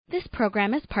This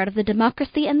program is part of the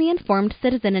Democracy and the Informed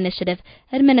Citizen Initiative,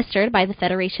 administered by the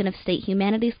Federation of State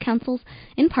Humanities Councils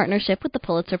in partnership with the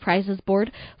Pulitzer Prizes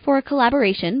Board for a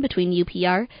collaboration between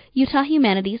UPR, Utah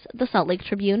Humanities, the Salt Lake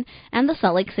Tribune, and the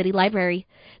Salt Lake City Library.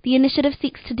 The initiative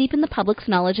seeks to deepen the public's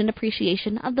knowledge and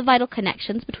appreciation of the vital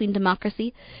connections between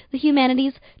democracy, the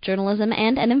humanities, journalism,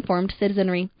 and an informed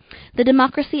citizenry. The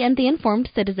Democracy and the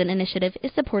Informed Citizen Initiative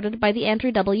is supported by the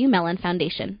Andrew W. Mellon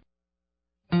Foundation.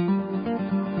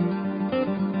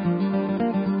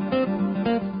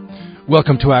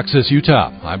 Welcome to Access Utah.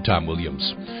 I'm Tom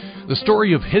Williams. The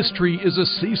story of history is a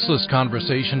ceaseless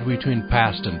conversation between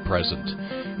past and present.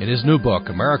 In his new book,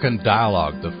 American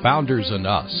Dialogue, The Founders and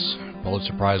Us,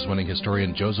 Pulitzer Prize-winning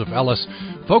historian Joseph Ellis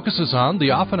focuses on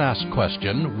the often-asked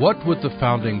question, what would the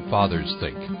Founding Fathers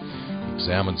think? He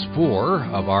examines four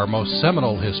of our most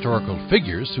seminal historical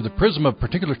figures through the prism of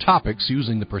particular topics,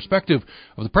 using the perspective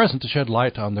of the present to shed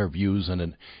light on their views and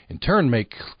in turn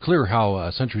make clear how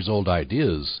centuries-old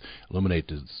ideas illuminate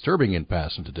the disturbing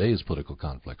impasse in today's political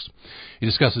conflicts. He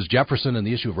discusses Jefferson and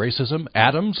the issue of racism,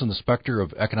 Adams and the specter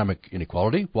of economic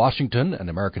inequality, Washington and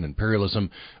American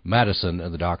imperialism, Madison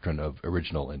and the doctrine of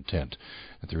original intent.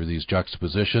 And through these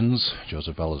juxtapositions,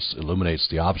 Joseph Ellis illuminates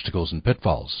the obstacles and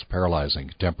pitfalls, paralyzing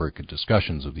contemporary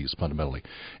discussions of these fundamentally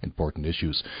important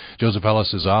issues. Joseph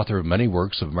Ellis is author of many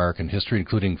works of American history,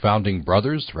 including Founding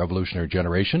Brothers, The Revolutionary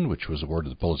Generation, which was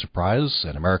awarded the Pulitzer Prize,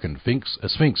 and American Sphinx,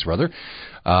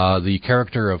 the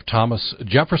character of Thomas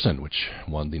Jefferson, which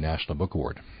won the National Book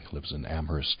Award. He lives in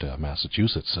Amherst,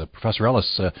 Massachusetts. Professor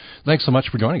Ellis, thanks so much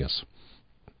for joining us.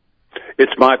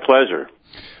 It's my pleasure.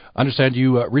 I understand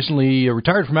you recently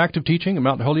retired from active teaching at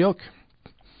Mount Holyoke.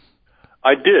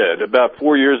 I did. About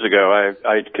 4 years ago,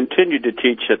 I continued to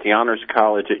teach at the Honors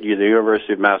College at the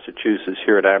University of Massachusetts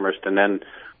here at Amherst, and then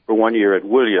for 1 year at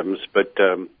Williams. But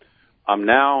I'm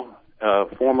now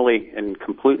formally and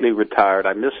completely retired.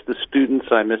 I miss the students.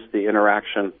 I miss the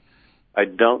interaction. I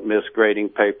don't miss grading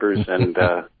papers and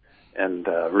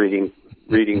reading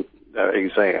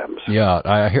exams. Yeah,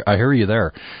 I hear you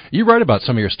there. You write about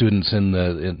some of your students in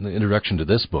the introduction to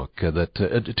this book that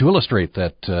to illustrate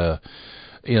that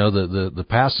the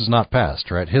past is not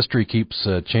past, right? History keeps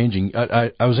changing.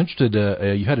 I was interested.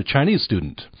 You had a Chinese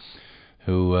student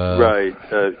who right.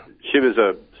 She was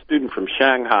a student from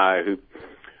Shanghai who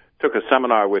took a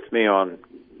seminar with me on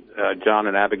John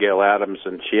and Abigail Adams,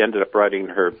 and she ended up writing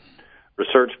her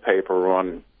research paper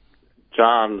on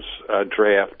John's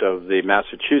draft of the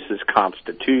Massachusetts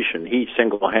Constitution. He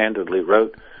single-handedly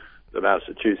wrote the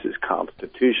Massachusetts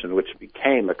Constitution, which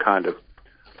became a kind of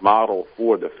model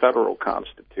for the federal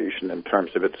Constitution in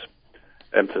terms of its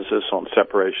emphasis on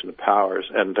separation of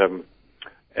powers.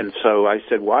 And so I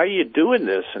said, why are you doing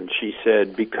this? And she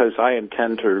said, because I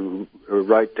intend to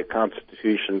write the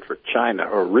Constitution for China,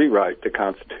 or rewrite the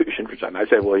Constitution for China. I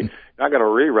said, well, you're not going to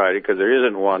rewrite it because there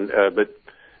isn't one,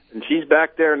 and she's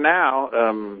back there now,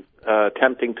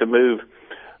 attempting to move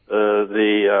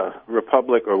the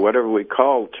republic, or whatever we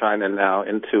call China now,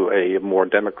 into a more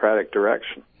democratic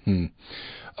direction.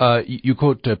 You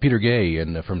quote Peter Gay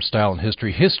from Style and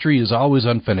History. History is always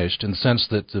unfinished in the sense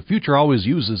that the future always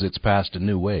uses its past in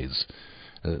new ways.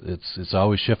 It's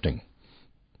always shifting.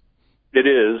 It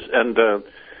is, and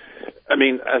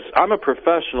as I'm a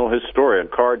professional historian,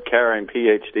 card-carrying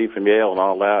PhD from Yale and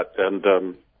all that,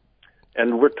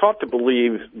 and we're taught to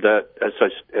believe that,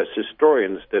 as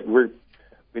historians, that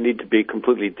we need to be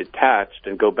completely detached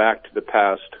and go back to the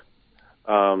past,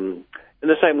 in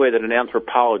the same way that an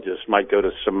anthropologist might go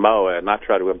to Samoa and not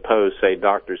try to impose, say,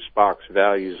 Dr. Spock's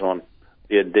values on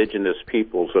the indigenous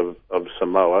peoples of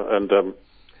Samoa,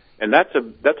 and that's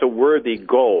a worthy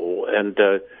goal, and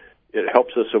it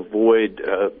helps us avoid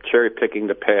cherry picking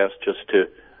the past just to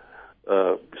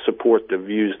support the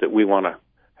views that we want to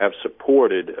have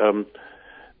supported.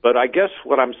 But I guess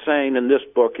what I'm saying in this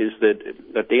book is that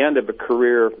at the end of a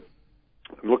career,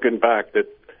 looking back, that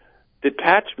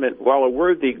detachment, while a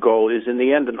worthy goal, is in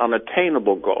the end an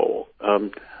unattainable goal.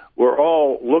 We're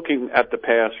all looking at the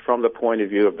past from the point of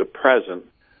view of the present,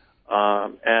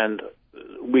 and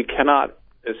we cannot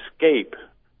escape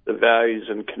the values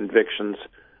and convictions,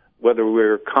 whether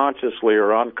we're consciously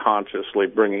or unconsciously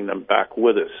bringing them back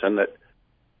with us. And that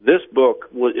this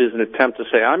book is an attempt to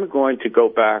say, I'm going to go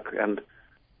back and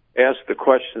ask the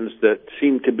questions that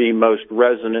seem to be most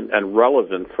resonant and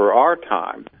relevant for our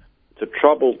time. It's a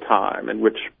troubled time in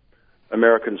which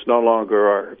Americans no longer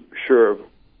are sure of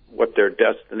what their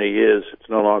destiny is. It's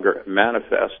no longer a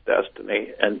manifest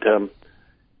destiny, and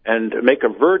make a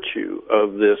virtue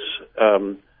of this.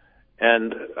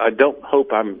 And I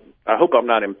hope I'm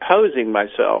not imposing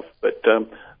myself, but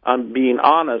I'm being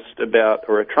honest about,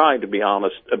 or trying to be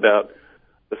honest about,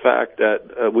 the fact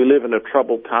that we live in a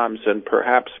troubled times, and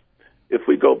perhaps if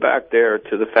we go back there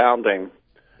to the founding,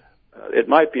 it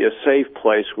might be a safe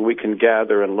place where we can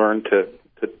gather and learn to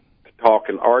talk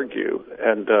and argue,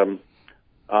 and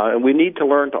we need to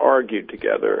learn to argue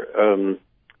together.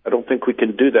 I don't think we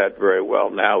can do that very well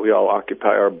now. We all occupy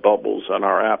our bubbles on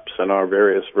our apps and our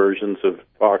various versions of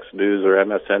Fox News or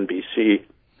MSNBC,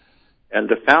 and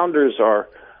the founders are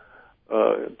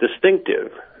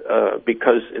distinctive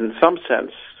because, in some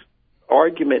sense,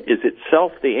 argument is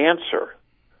itself the answer.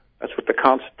 That's what the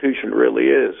Constitution really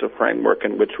is, a framework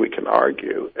in which we can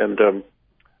argue. And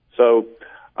so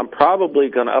I'm probably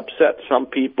going to upset some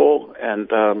people,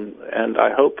 and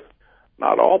I hope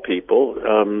not all people,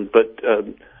 but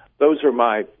those are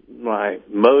my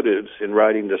motives in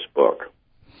writing this book.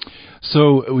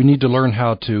 So we need to learn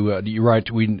how to, you're right,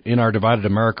 in our divided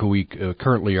America, we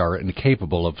currently are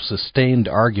incapable of sustained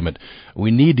argument. We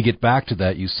need to get back to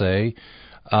that, you say.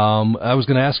 I was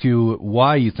going to ask you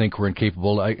why you think we're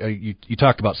incapable. You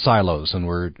talked about silos, and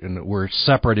we're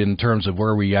separate in terms of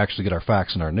where we actually get our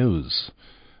facts and our news.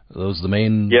 Are those the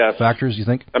main factors, you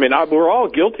think? I mean, we're all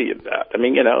guilty of that. I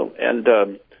mean, and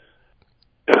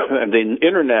the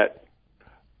Internet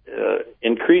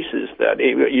increases that.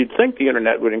 You'd think the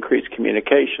Internet would increase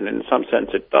communication. In some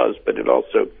sense it does, but it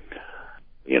also,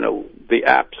 the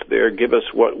apps there give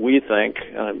us what we think.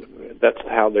 That's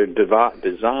how they're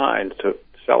designed to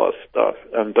sell us stuff.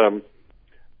 And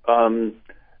and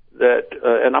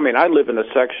I mean, I live in a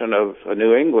section of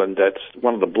New England that's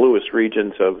one of the bluest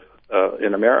regions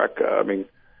in America. I mean,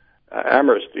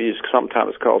 Amherst is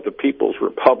sometimes called the People's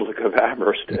Republic of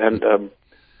Amherst, and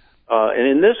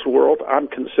in this world, I'm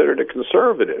considered a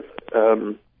conservative.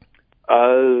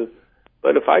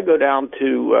 But if I go down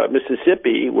to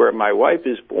Mississippi, where my wife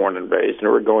is born and raised,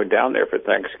 and we're going down there for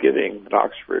Thanksgiving at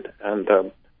Oxford, and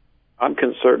I'm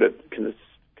considered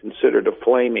a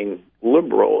flaming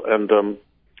liberal, and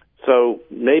so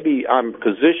maybe I'm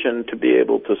positioned to be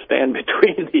able to stand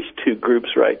between these two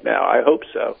groups right now. I hope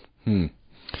so. I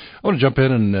want to jump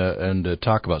in and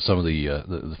talk about some of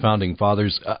the founding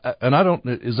fathers, and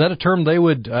is that a term they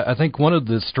would? I think one of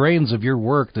the strains of your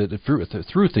work, the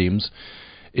through themes,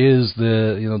 is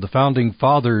the founding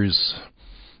fathers.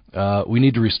 We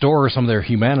need to restore some of their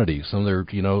humanity, some of their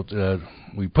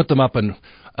we put them up in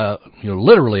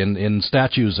literally in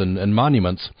statues and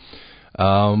monuments.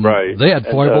 Right. They had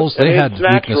foibles. They had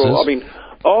weaknesses. I mean,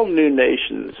 all new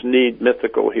nations need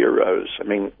mythical heroes. I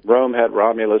mean, Rome had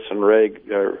Romulus and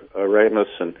Remus,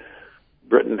 and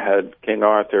Britain had King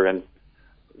Arthur, and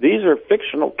these are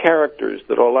fictional characters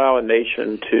that allow a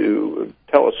nation to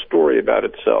tell a story about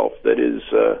itself that is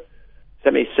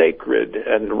semi-sacred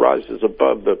and rises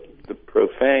above the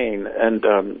profane and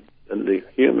the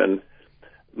human.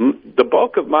 The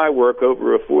bulk of my work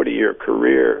over a 40-year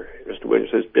career has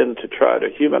been to try to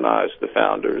humanize the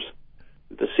founders,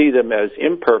 to see them as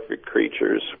imperfect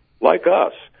creatures like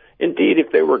us. Indeed,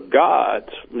 if they were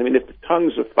gods, I mean, if the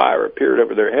tongues of fire appeared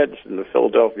over their heads in the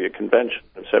Philadelphia Convention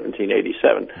of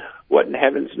 1787, what in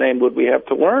heaven's name would we have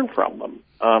to learn from them?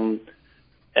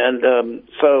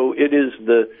 So it is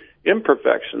the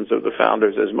imperfections of the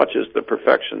founders as much as the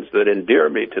perfections that endear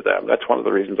me to them. That's one of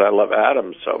the reasons I love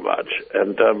Adam so much.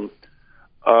 And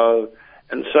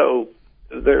so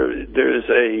there's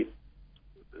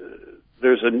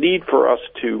a need for us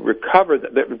to recover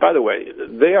them. By the way,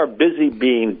 they are busy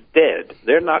being dead.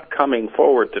 They're not coming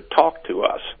forward to talk to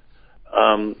us.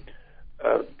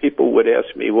 People would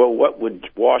ask me, well, what would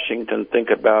Washington think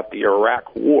about the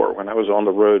Iraq War when I was on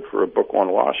the road for a book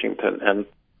on Washington?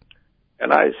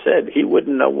 And I said he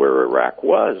wouldn't know where Iraq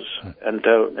was. And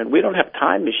we don't have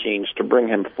time machines to bring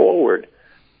him forward.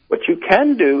 What you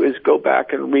can do is go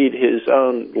back and read his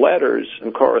own letters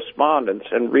and correspondence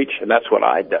and that's what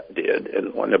I did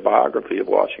in the biography of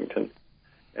Washington,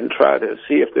 and try to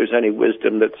see if there's any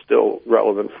wisdom that's still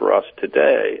relevant for us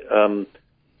today. And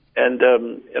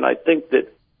I think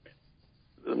that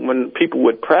when people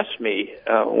would press me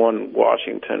on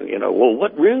Washington, well,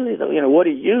 what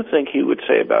do you think he would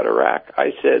say about Iraq?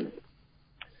 I said,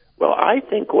 well, I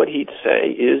think what he'd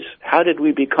say is, how did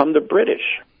we become the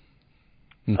British?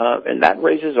 And that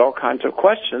raises all kinds of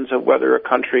questions of whether a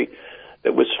country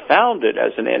that was founded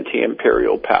as an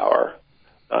anti-imperial power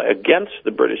against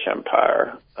the British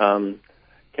Empire can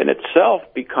itself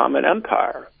become an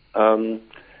empire.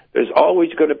 There's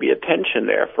always going to be a tension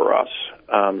there for us.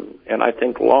 And I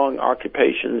think long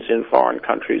occupations in foreign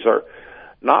countries are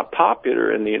not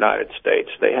popular in the United States.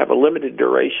 They have a limited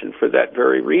duration for that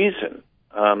very reason.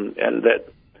 And that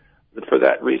for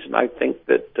that reason, I think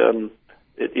that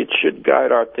it should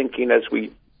guide our thinking as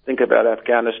we think about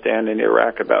Afghanistan and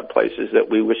Iraq, about places that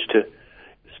we wish to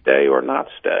stay or not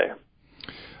stay.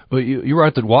 Well, you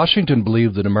write that Washington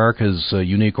believed that America's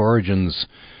unique origins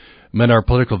meant our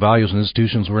political values and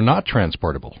institutions were not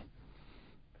transportable.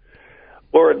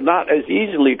 Or not as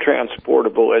easily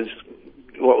transportable as,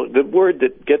 well, the word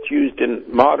that gets used in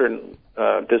modern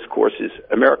discourse is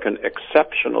American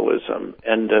exceptionalism,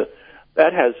 and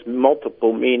that has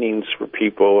multiple meanings for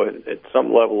people. And at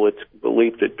some level, it's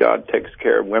belief that God takes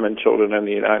care of women, children in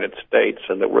the United States,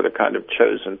 and that we're the kind of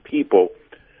chosen people.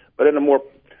 But in a more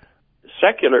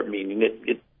secular meaning,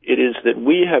 it is that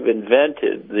we have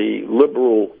invented the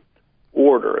liberal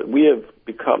order. We have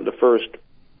become the first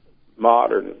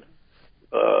modern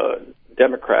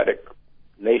democratic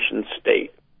nation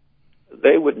state.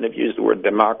 They wouldn't have used the word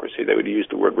democracy; they would have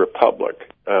used the word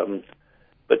republic.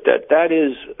 But that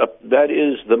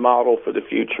is the model for the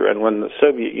future. And when the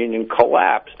Soviet Union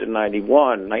collapsed in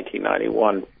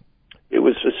 1991, it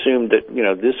was assumed that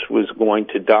this was going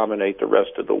to dominate the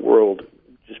rest of the world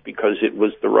just because it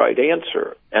was the right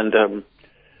answer. And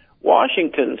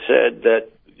Washington said that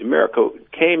America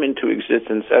came into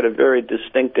existence at a very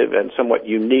distinctive and somewhat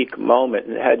unique moment,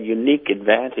 and had unique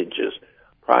advantages,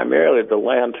 primarily the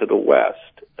land to the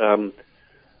west,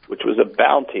 which was a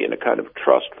bounty and a kind of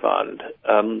trust fund.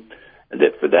 And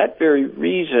that for that very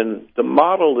reason, the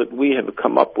model that we have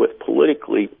come up with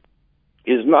politically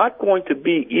is not going to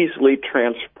be easily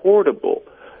transportable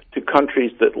to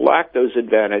countries that lack those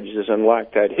advantages and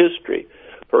lack that history.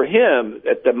 For him,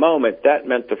 at the moment, that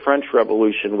meant the French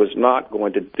Revolution was not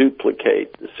going to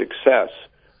duplicate the success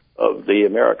of the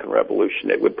American Revolution.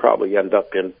 It would probably end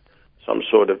up in some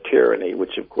sort of tyranny,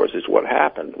 which, of course, is what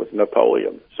happened with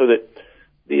Napoleon. So that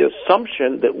the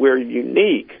assumption that we're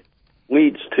unique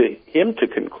leads to him to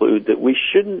conclude that we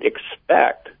shouldn't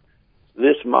expect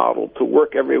this model to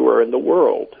work everywhere in the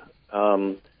world.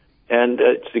 And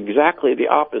it's exactly the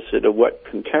opposite of what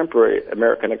contemporary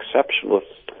American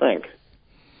exceptionalists think.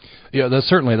 Yeah,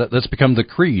 that's become the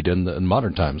creed in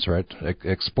modern times, right?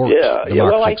 Export. Yeah.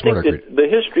 Well, I think that the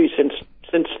history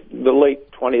since the late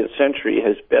 20th century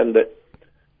has been that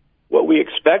what we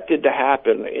expected to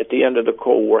happen at the end of the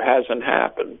Cold War hasn't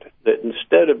happened. That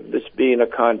instead of this being a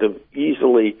kind of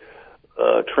easily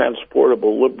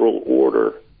transportable liberal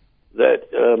order,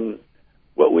 that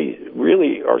what we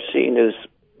really are seeing is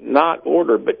not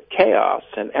order but chaos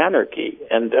and anarchy,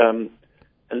 and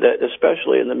that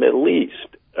especially in the Middle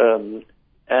East.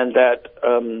 And that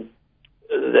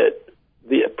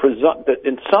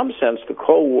in some sense the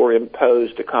Cold War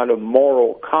imposed a kind of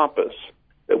moral compass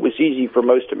that was easy for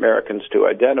most Americans to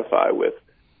identify with.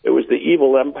 There was the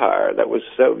evil empire that was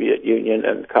Soviet Union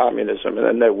and communism, and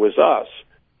then there was us,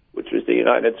 which was the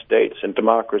United States and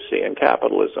democracy and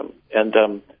capitalism. And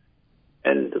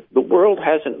the world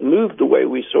hasn't moved the way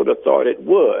we sort of thought it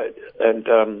would.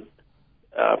 And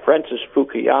Francis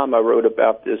Fukuyama wrote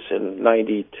about this in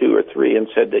 92 or 3 and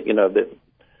said that,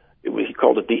 he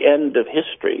called it the end of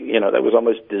history, that was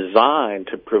almost designed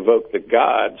to provoke the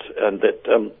gods, and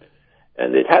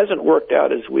it hasn't worked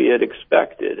out as we had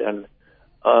expected. And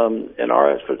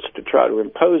our efforts to try to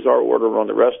impose our order on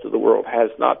the rest of the world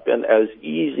has not been as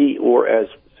easy or as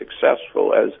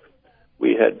successful as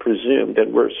we had presumed,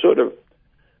 and we're sort of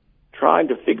trying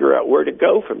to figure out where to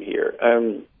go from here.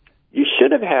 You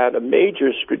should have had a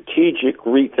major strategic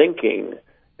rethinking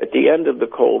at the end of the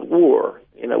Cold War.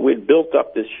 We'd built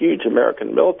up this huge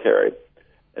American military,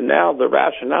 and now the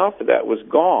rationale for that was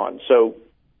gone. So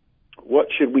what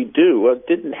should we do? Well, it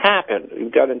didn't happen. We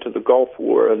got into the Gulf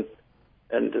War,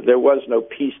 and there was no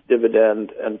peace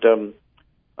dividend. And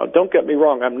don't get me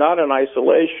wrong, I'm not an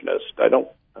isolationist.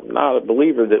 I'm not a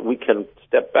believer that we can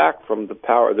step back from the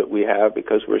power that we have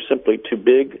because we're simply too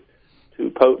big,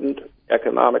 too potent,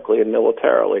 economically and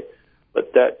militarily,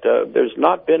 but that there's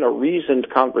not been a reasoned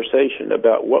conversation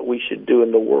about what we should do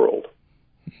in the world.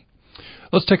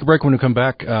 Let's take a break. When we come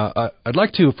back, I'd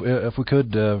like to, if we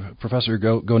could, Professor,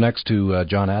 go next to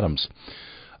John Adams,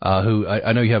 who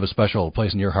I know you have a special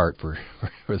place in your heart for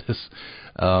this.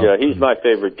 Yeah, he's my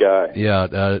favorite guy.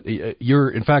 Yeah,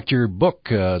 your book,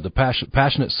 The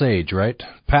Passionate Sage, right?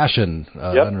 Passion,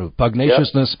 Yep.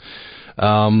 Pugnaciousness. Yep.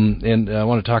 And I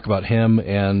want to talk about him.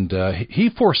 And he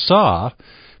foresaw,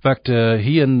 in fact,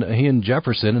 he and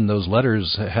Jefferson in those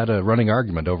letters had a running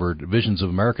argument over visions of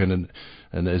America.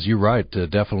 And as you write,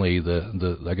 definitely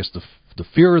the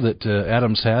fear that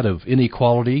Adams had of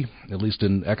inequality, at least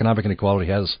in economic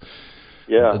inequality, has.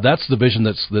 Yeah. That's the vision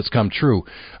that's come true.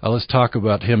 Let's talk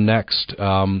about him next.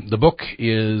 The book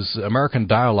is American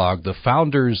Dialogue, The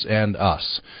Founders and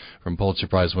Us, from Pulitzer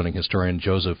Prize-winning historian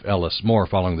Joseph Ellis. More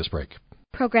following this break.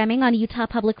 Programming on Utah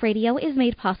Public Radio is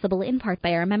made possible in part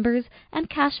by our members and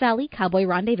Cache Valley Cowboy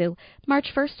Rendezvous,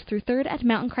 March 1st through 3rd at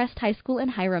Mountain Crest High School in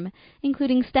Hiram,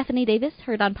 including Stephanie Davis,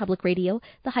 heard on Public Radio,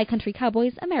 the High Country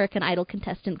Cowboys, American Idol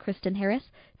contestant Kristen Harris,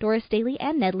 Doris Daly,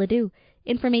 and Ned Ledoux.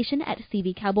 Information at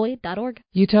cvcowboy.org.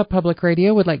 Utah Public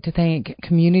Radio would like to thank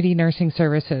Community Nursing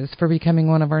Services for becoming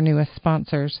one of our newest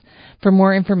sponsors. For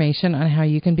more information on how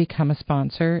you can become a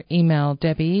sponsor, email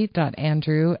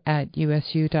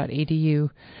debbie.andrew@usu.edu.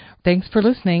 Thanks for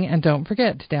listening, and don't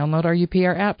forget to download our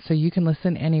UPR app so you can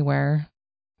listen anywhere.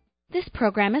 This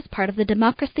program is part of the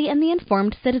Democracy and the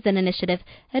Informed Citizen Initiative,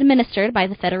 administered by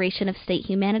the Federation of State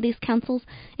Humanities Councils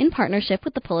in partnership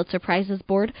with the Pulitzer Prize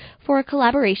Board for a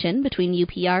collaboration between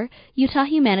UPR, Utah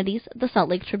Humanities, the Salt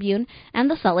Lake Tribune, and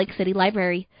the Salt Lake City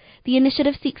Library. The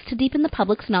initiative seeks to deepen the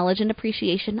public's knowledge and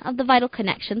appreciation of the vital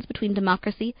connections between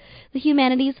democracy, the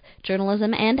humanities,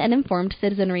 journalism, and an informed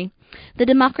citizenry. The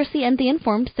Democracy and the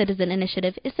Informed Citizen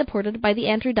Initiative is supported by the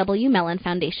Andrew W. Mellon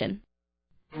Foundation.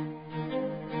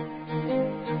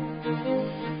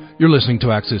 You're listening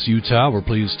to Access Utah. We're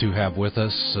pleased to have with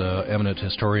us eminent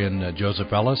historian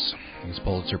Joseph Ellis. He's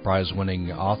Pulitzer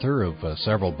Prize-winning author of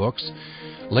several books.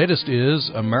 Latest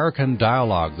is American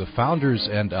Dialogue, The Founders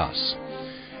and Us.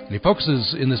 And he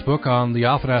focuses in this book on the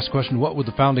often-asked question, what would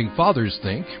the Founding Fathers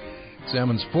think?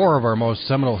 Examines four of our most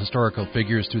seminal historical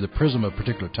figures through the prism of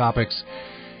particular topics.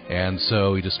 And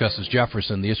so he discusses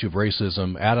Jefferson, the issue of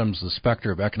racism, Adams, the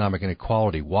specter of economic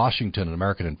inequality, Washington and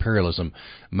American imperialism,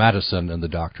 Madison, and the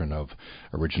doctrine of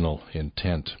original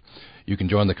intent. You can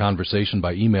join the conversation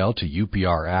by email to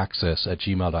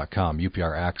upraccess@gmail.com,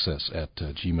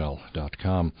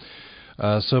 upraccess@gmail.com.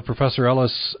 So, Professor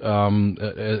Ellis,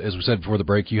 as we said before the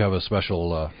break, you have a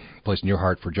special place in your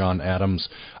heart for John Adams.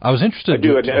 I was interested. I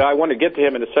do, and I want to get to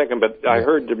him in a second, but I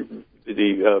heard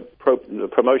the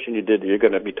promotion you did. You're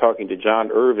going to be talking to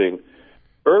John Irving.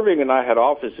 Irving and I had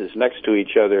offices next to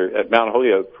each other at Mount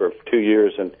Holyoke for 2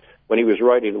 years, and when he was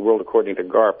writing The World According to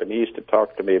Garp, and he used to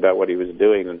talk to me about what he was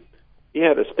doing, and he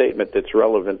had a statement that's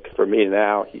relevant for me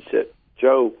now. He said,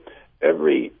 "Joe,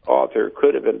 every author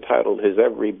could have entitled his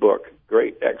every book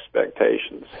Great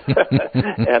Expectations."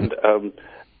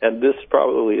 And this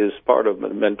probably is part of the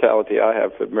mentality I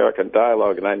have for American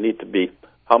Dialogue, and I need to be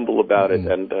humble about it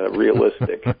and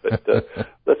realistic. But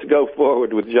let's go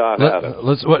forward with John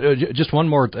Adams. Just one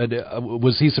more.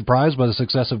 Was he surprised by the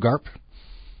success of Garp?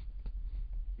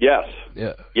 Yes.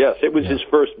 Yeah. Yes, it was his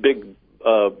first big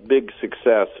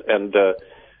success, and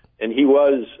he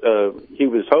was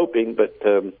hoping, but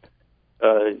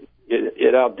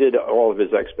it outdid all of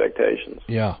his expectations.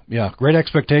 Yeah, great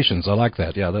expectations. I like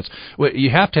that. Yeah, you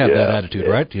have to have that attitude,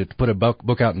 right? You have to put a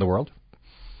book out in the world.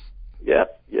 Yeah,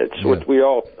 it's what we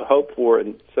all hope for,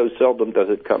 and so seldom does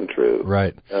it come true.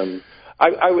 Right.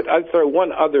 I'd throw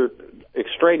one other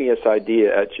extraneous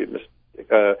idea at you,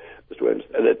 Mr. Williams,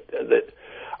 that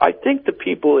I think the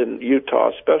people in Utah,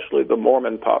 especially the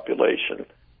Mormon population,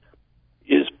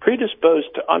 is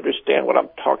predisposed to understand what I'm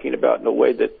talking about in a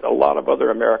way that a lot of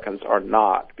other Americans are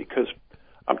not, because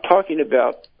I'm talking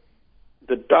about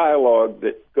the dialogue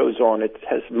that goes on. It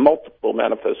has multiple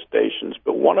manifestations,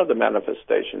 but one of the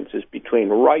manifestations is between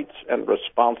rights and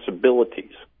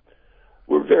responsibilities.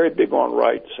 We're very big on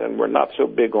rights, and we're not so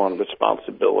big on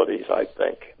responsibilities, I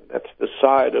think. That's the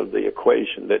side of the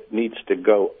equation that needs to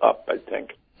go up, I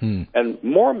think. And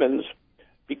Mormons,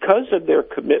 because of their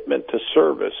commitment to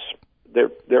service,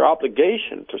 their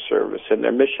obligation to service and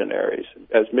their missionaries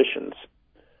as missions,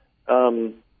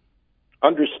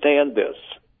 understand this.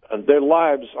 Their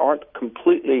lives aren't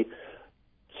completely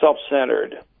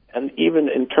self-centered, and even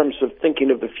in terms of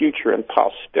thinking of the future and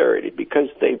posterity, because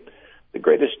the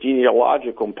greatest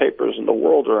genealogical papers in the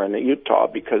world are in Utah,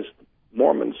 because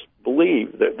Mormons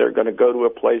believe that they're going to go to a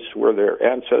place where their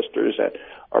ancestors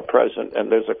are present,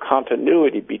 and there's a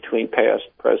continuity between past,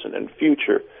 present, and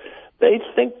future. They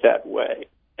think that way,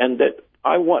 and that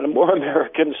I want more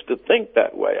Americans to think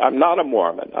that way. I'm not a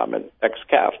Mormon. I'm an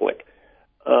ex-Catholic.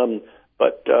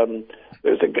 But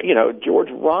there's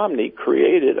George Romney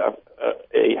created a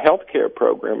healthcare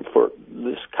program for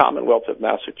this Commonwealth of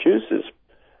Massachusetts,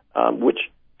 which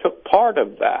took part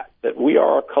of that we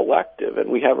are a collective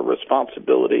and we have a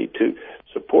responsibility to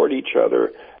support each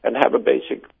other and have a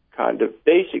basic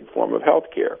form of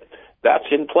healthcare. That's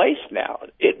in place now.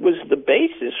 It was the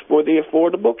basis for the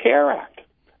Affordable Care Act.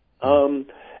 And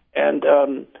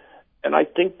I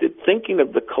think that thinking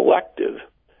of the collective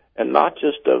and not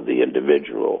just of the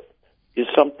individual is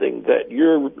something that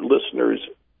your listeners,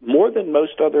 more than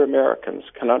most other Americans,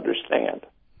 can understand.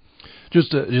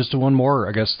 Just one more,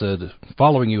 I guess,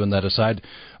 following you in that aside,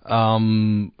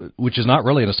 which is not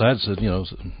really an aside.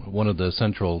 It's one of the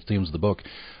central themes of the book.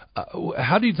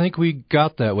 How do you think we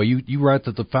got that way? You write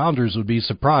that the founders would be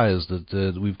surprised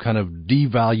that we've kind of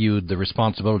devalued the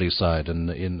responsibility side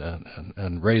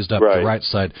and raised up the right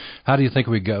side. How do you think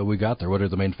we got there? What are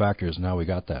the main factors and how we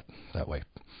got that way?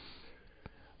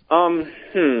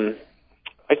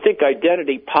 I think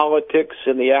identity politics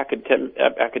in the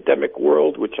academic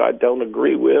world, which I don't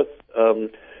agree with,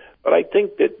 but I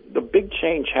think that the big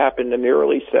change happened in the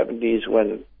early 70s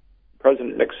when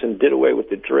President Nixon did away with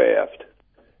the draft.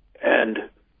 And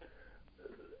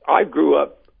I grew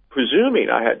up presuming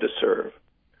I had to serve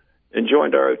and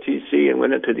joined ROTC and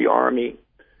went into the Army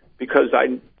because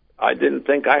I didn't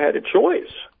think I had a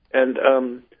choice. And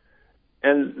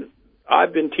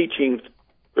I've been teaching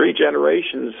 3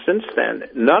 generations since then.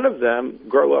 None of them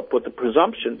grow up with the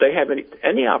presumption they have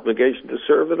any obligation to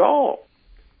serve at all.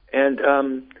 And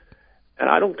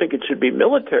I don't think it should be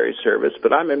military service,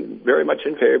 but I'm very much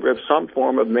in favor of some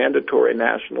form of mandatory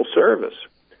national service.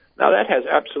 Now, that has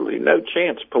absolutely no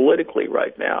chance politically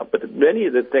right now, but many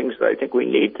of the things that I think we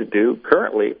need to do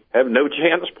currently have no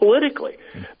chance politically.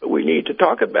 But we need to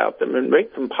talk about them and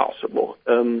make them possible.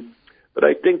 But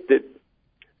I think that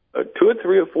 2 or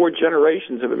 3 or 4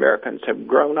 generations of Americans have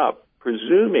grown up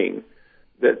presuming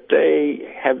that they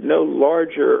have no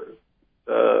larger,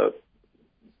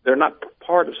 they're not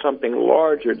part of something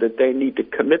larger that they need to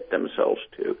commit themselves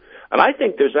to. And I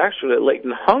think there's actually a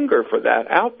latent hunger for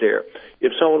that out there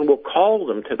if someone will call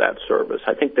them to that service.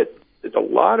 I think that a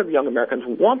lot of young Americans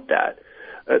want that,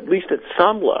 at least at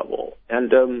some level.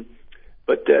 And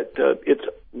but that it's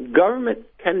government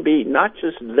can be not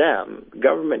just them,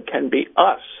 government can be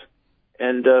us.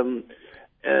 And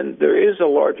there is a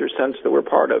larger sense that we're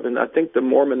part of, and I think the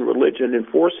Mormon religion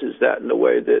enforces that in a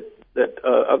way that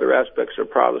other aspects of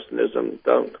Protestantism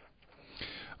don't.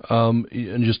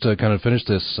 And just to kind of finish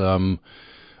this,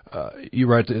 you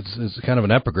write it's kind of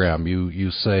an epigram. You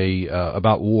say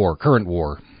about war, current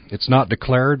war. It's not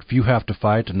declared. Few have to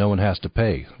fight, and no one has to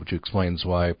pay, which explains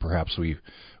why perhaps we've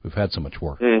had so much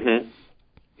war. Mm-hmm.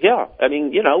 Yeah, I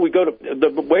mean, we go to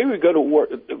the way we go to war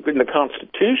in the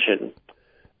Constitution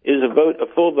is a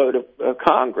full vote of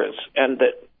Congress, and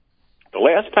that the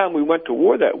last time we went to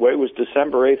war that way was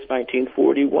December 8th,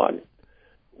 1941.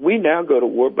 We now go to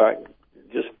war by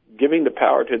just giving the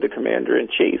power to the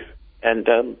commander-in-chief, and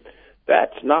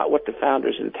that's not what the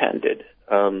founders intended.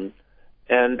 And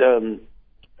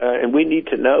we need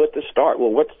to know at the start,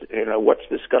 well, what's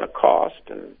this going to cost?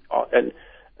 And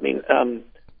I mean,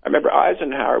 I remember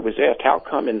Eisenhower was asked how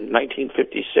come in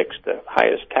 1956 the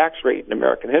highest tax rate in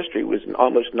American history was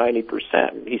almost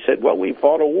 90%. And he said, well, we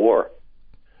fought a war.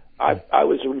 I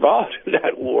was involved in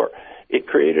that war. It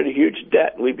created a huge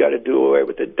debt, and we've got to do away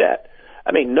with the debt.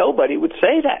 I mean, nobody would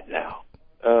say that now.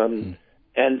 And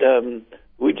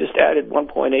we just added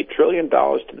 $1.8 trillion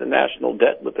to the national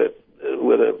debt with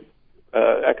a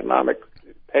economic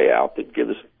payout that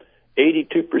gives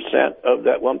 82% of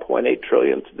that $1.8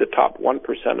 trillion to the top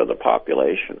 1% of the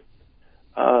population.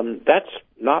 That's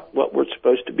not what we're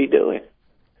supposed to be doing.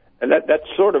 And that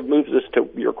sort of moves us to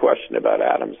your question about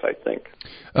Adams, I think.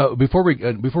 Before we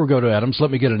go to Adams,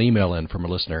 let me get an email in from a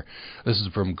listener. This is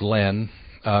from Glenn.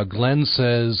 Glenn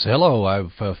says, hello,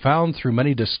 I've found through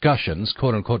many discussions,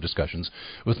 quote-unquote discussions,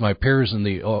 with my peers in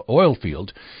the oil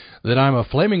field that I'm a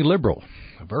flaming liberal,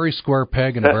 a very square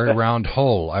peg in a very round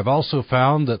hole. I've also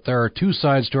found that there are 2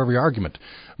 sides to every argument,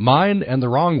 mine and the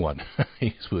wrong one.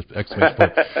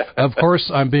 Of course,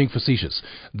 I'm being facetious.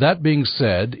 That being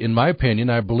said, in my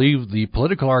opinion, I believe the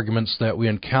political arguments that we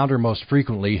encounter most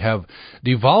frequently have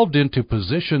devolved into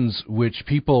positions which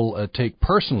people take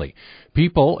personally.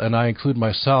 People, and I include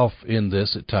myself in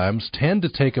this at times, tend to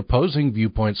take opposing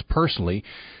viewpoints personally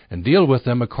and deal with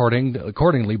them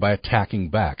accordingly by attacking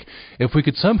back. If we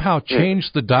could somehow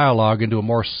change the dialogue into a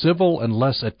more civil and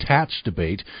less attached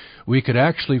debate, we could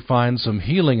actually find some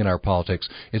healing in our politics.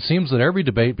 It seems that every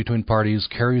debate between parties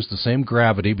carries the same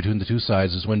gravity between the 2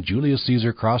 sides as when Julius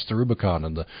Caesar crossed the Rubicon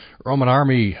and the Roman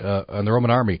army,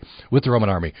 with the Roman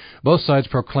army. Both sides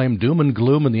proclaimed doom and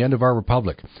gloom in the end of our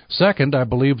republic. Second, I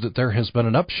believe that there has been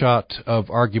an upshot of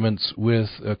arguments with,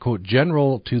 quote,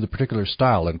 general to the particular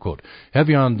style, end quote,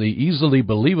 heavy on the easily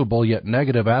believable yet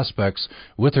negative aspects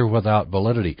with or without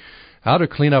validity. How to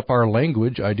clean up our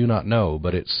language, I do not know,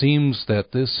 but it seems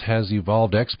that this has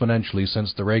evolved exponentially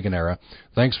since the Reagan era.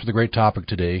 Thanks for the great topic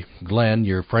today. Glenn,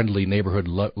 your friendly neighborhood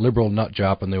liberal nut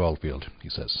job in the oil field, he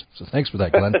says. So thanks for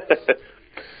that, Glenn.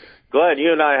 Glenn,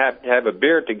 you and I have to have a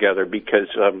beer together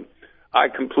because I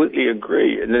completely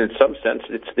agree, and in some sense,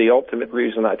 it's the ultimate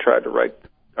reason I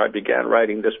began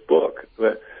writing this book,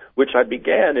 which I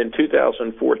began in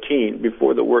 2014,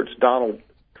 before the words Donald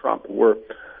Trump were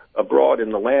abroad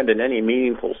in the land in any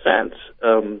meaningful sense.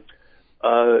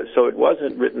 So it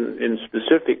wasn't written in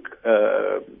specific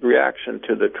reaction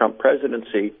to the Trump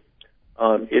presidency.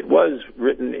 It was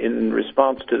written in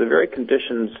response to the very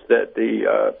conditions that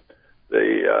the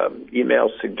email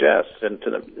suggests and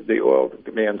to the oil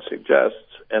demand suggests,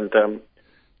 and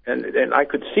I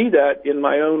could see that in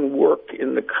my own work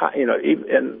in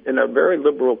in a very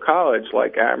liberal college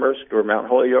like Amherst or Mount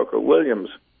Holyoke or Williams.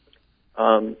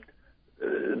 The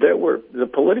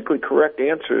politically correct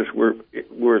answers were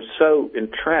so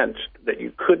entrenched that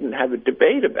you couldn't have a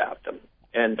debate about them,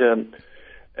 and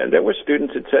there were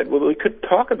students that said, well, we could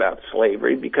talk about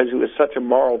slavery because it was such a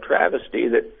moral travesty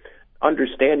that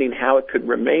understanding how it could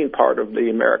remain part of the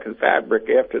American fabric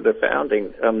after the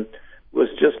founding was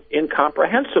just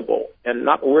incomprehensible and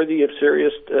not worthy of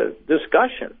serious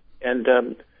discussion.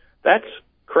 And that's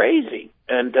crazy.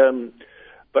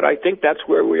 But I think that's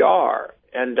where we are.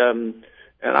 And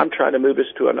I'm trying to move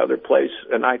us to another place.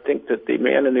 And I think that the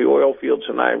man in the oil fields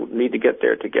and I need to get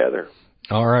there together.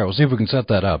 All right, we'll see if we can set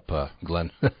that up,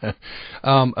 Glenn.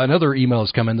 Another email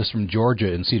has come in. This is from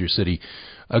Georgia in Cedar City.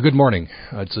 Good morning.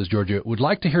 It says, Georgia, would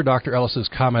like to hear Dr. Ellis's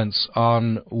comments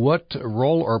on what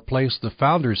role or place the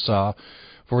founders saw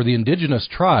for the indigenous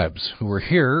tribes who were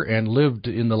here and lived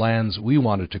in the lands we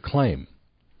wanted to claim.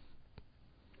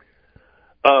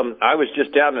 I was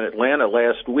just down in Atlanta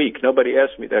last week. Nobody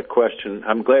asked me that question.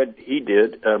 I'm glad he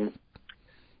did.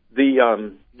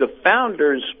 The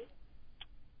founders,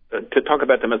 to talk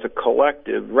about them as a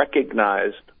collective,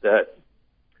 recognized that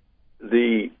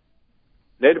the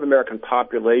Native American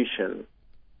population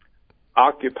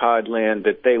occupied land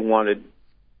that they wanted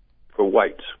for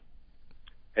whites.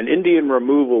 And Indian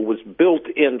removal was built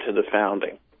into the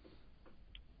founding.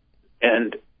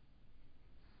 And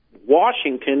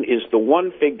Washington is the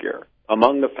one figure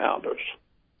among the founders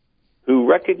who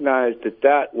recognized that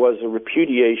that was a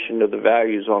repudiation of the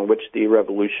values on which the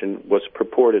revolution was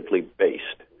purportedly based.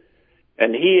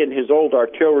 And he and his old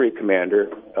artillery commander,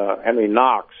 Henry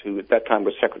Knox, who at that time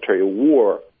was Secretary of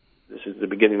War, this is the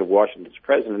beginning of Washington's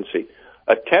presidency,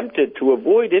 attempted to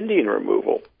avoid Indian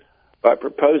removal by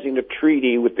proposing a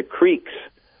treaty with the Creeks,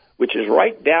 which is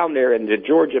right down there in the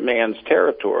Georgia man's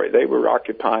territory. They were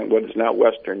occupying what is now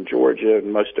western Georgia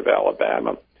and most of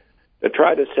Alabama. They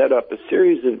tried to set up a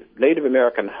series of Native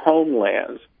American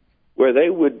homelands where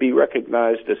they would be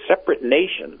recognized as separate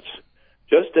nations,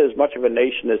 just as much of a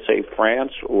nation as, say,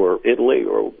 France or Italy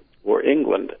or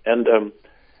England,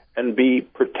 and be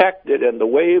protected. And the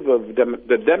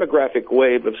demographic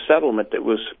wave of settlement that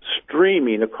was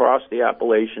streaming across the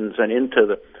Appalachians and into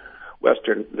the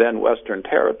western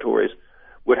territories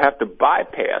would have to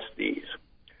bypass these,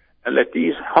 and that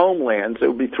these homelands, there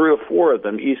would be 3 or 4 of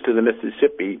them east of the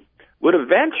Mississippi, would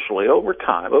eventually, over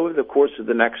time, over the course of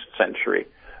the next century,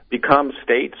 become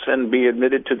states and be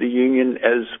admitted to the Union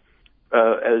as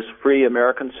free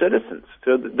American citizens.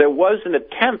 So there was an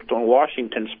attempt on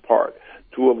Washington's part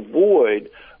to avoid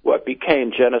what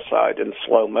became genocide in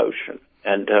slow motion,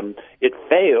 and it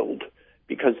failed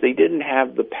because they didn't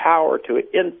have the power to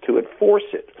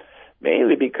enforce it,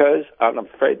 mainly because, I'm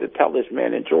afraid to tell this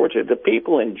man in Georgia, the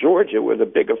people in Georgia were the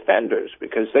big offenders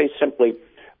because they simply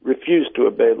refused to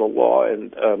obey the law,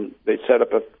 and they set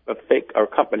up a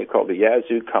company called the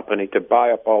Yazoo Company to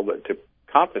buy up to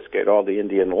confiscate all the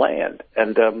Indian land.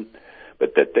 And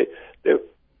but that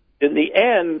in the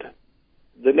end,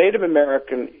 the Native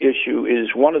American issue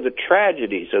is one of the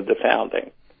tragedies of the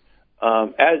founding.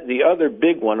 As the other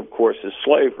big one, of course, is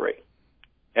slavery,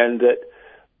 and that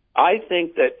I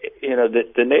think that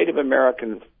that the Native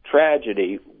American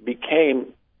tragedy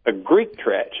became a Greek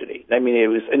tragedy. I mean, it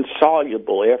was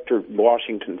insoluble after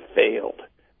Washington failed.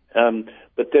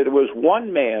 But there was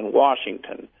one man,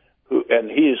 Washington, who,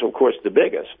 and he is, of course, the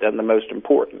biggest and the most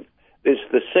important. It's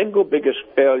the single biggest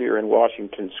failure in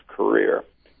Washington's career,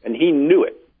 and he knew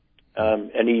it,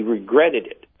 and he regretted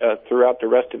it throughout the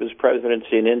rest of his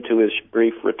presidency and into his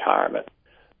brief retirement.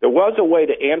 There was a way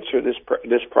to answer this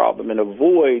problem and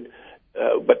avoid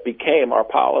what became our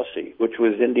policy, which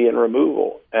was Indian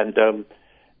removal. And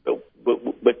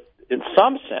but in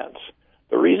some sense,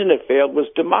 the reason it failed was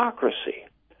democracy.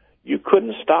 You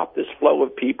couldn't stop this flow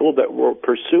of people that were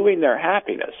pursuing their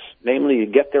happiness, namely to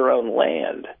get their own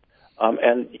land.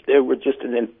 And there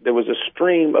was a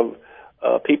stream of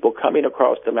people coming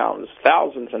across the mountains,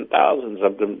 thousands and thousands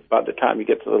of them by the time you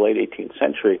get to the late 18th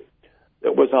century,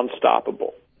 that was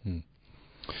unstoppable.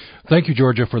 Thank you,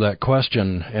 Georgia, for that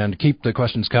question. And keep the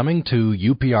questions coming to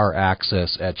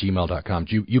upraccess@gmail.com,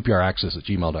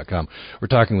 upraccess@gmail.com. We're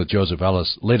talking with Joseph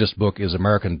Ellis. Latest book is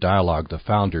American Dialogue, The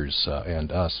Founders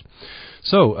and Us.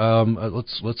 So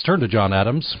let's turn to John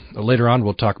Adams. Later on,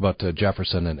 we'll talk about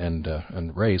Jefferson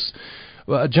and race.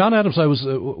 John Adams, I was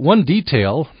one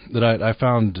detail that I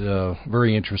found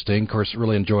very interesting. Of course,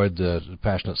 really enjoyed the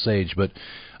Passionate Sage, but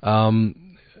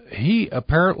he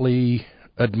apparently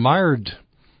admired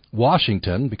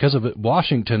Washington because of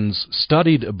Washington's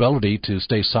studied ability to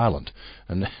stay silent,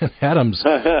 and Adams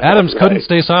right. couldn't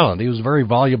stay silent. He was a very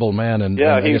voluble man and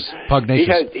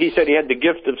pugnacious. He said he had the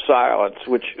gift of silence,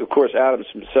 which of course Adams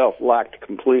himself lacked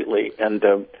completely, and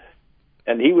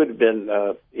he would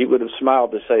have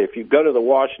smiled to say, if you go to the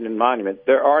Washington Monument,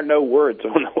 there are no words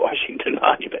on the Washington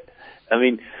Monument. I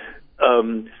mean,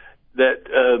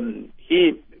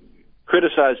 he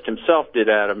criticized himself, did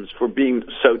Adams, for being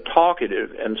so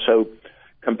talkative and so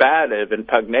combative and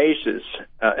pugnacious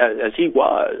as he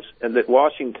was, and that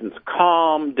Washington's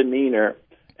calm demeanor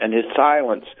and his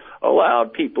silence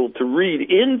allowed people to read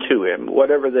into him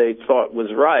whatever they thought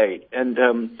was right, and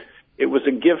it was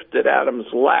a gift that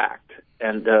Adams lacked.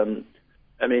 And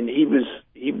I mean, he would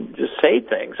just say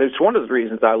things. It's one of the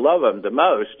reasons I love him the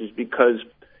most, is because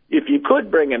if you could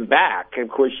bring him back, of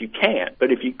course you can't, but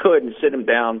if you could and sit him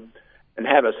down and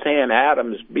have a Sam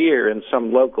Adams beer in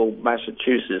some local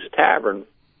Massachusetts tavern,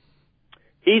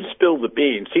 he'd spill the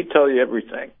beans. He'd tell you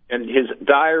everything. And his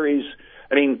diaries,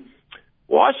 I mean,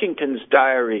 Washington's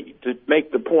diary, to make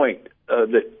the point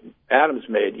that Adams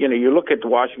made, you look at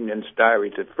Washington's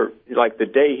diary for like the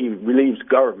day he relieves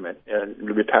government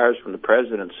and retires from the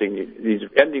presidency, and he's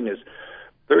ending his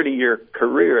 30-year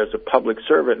career as a public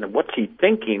servant, and what's he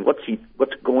thinking? What's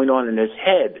going on in his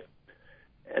head?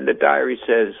 And the diary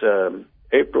says,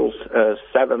 April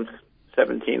 7th,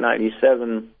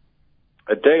 1797,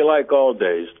 a day like all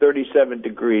days, 37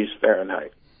 degrees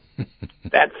Fahrenheit.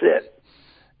 That's it.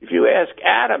 If you ask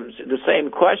Adams the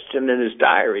same question in his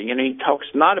diary, he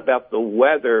talks not about the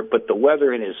weather, but the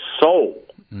weather in his soul,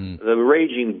 the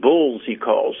raging bulls, he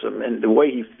calls them, and the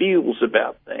way he feels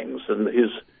about things, and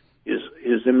his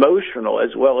emotional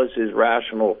as well as his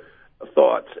rational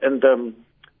thoughts. And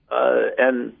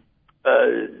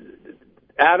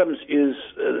Adams is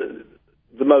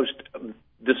the most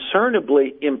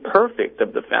discernibly imperfect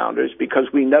of the founders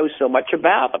because we know so much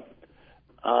about him.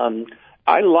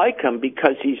 I like him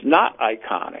because he's not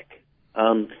iconic.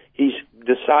 He's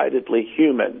decidedly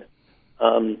human.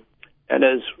 And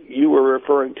as you were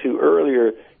referring to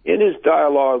earlier, in his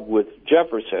dialogue with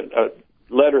Jefferson,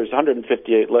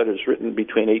 158 letters written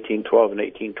between 1812 and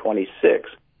 1826,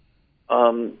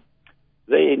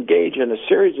 they engage in a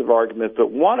series of arguments, but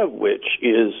one of which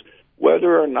is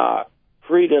whether or not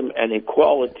freedom and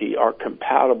equality are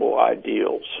compatible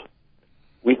ideals.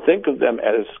 We think of them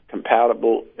as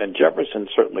compatible, and Jefferson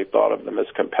certainly thought of them as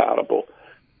compatible.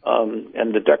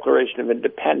 And the Declaration of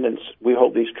Independence, we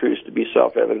hold these truths to be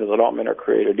self-evident, that all men are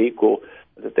created equal,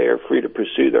 that they are free to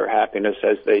pursue their happiness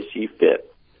as they see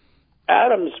fit.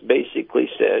 Adams basically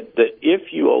said that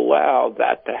if you allow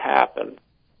that to happen,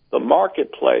 the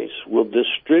marketplace will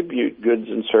distribute goods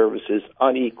and services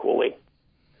unequally,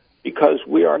 because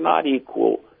we are not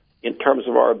equal in terms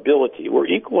of our ability. We're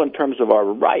equal in terms of our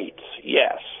rights,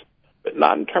 yes, but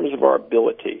not in terms of our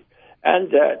ability. And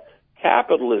that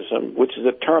capitalism, which is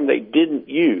a term they didn't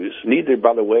use, neither,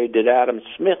 by the way, did Adam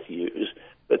Smith use,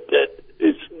 but that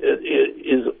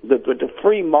the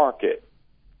free market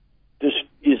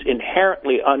is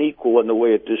inherently unequal in the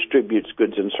way it distributes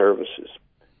goods and services.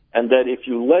 And that if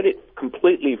you let it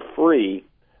completely free,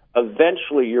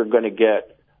 eventually you're going to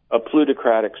get a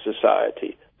plutocratic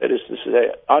society. That is to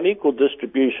say, unequal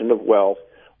distribution of wealth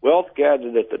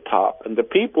gathered at the top, and the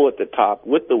people at the top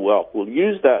with the wealth will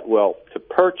use that wealth to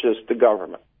purchase the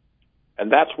government.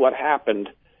 And that's what happened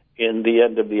in the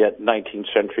end of the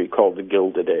 19th century, called the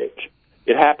Gilded Age.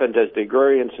 It happened as the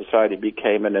agrarian society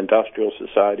became an industrial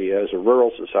society, as a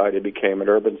rural society became an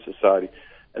urban society.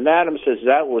 And Adams says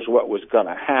that was what was going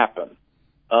to happen.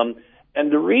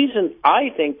 And the reason I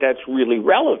think that's really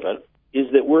relevant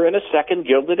is that we're in a second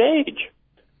Gilded Age.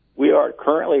 We are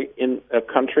currently in a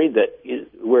country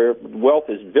where wealth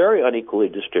is very unequally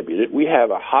distributed. We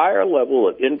have a higher level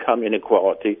of income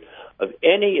inequality of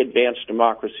any advanced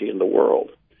democracy in the world.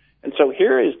 And so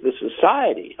here is the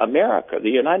society, America, the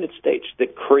United States,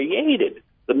 that created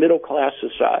the middle-class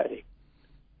society.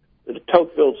 The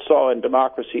Tocqueville saw in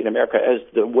Democracy in America as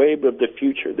the wave of the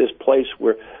future, this place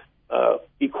where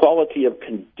equality of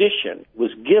condition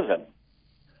was given.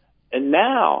 And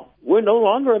now we're no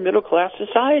longer a middle-class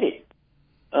society.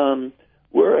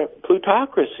 We're a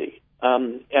plutocracy.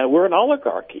 and we're an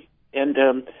oligarchy. And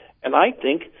I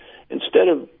think instead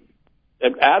of,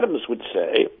 Adams would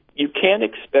say, you can't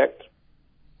expect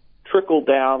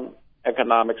trickle-down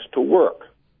economics to work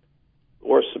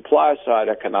or supply-side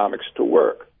economics to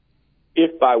work.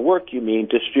 If by work you mean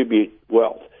distribute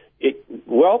wealth.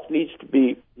 Wealth needs to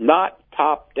be not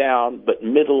top-down but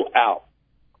middle-out.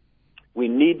 We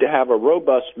need to have a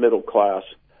robust middle class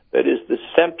that is the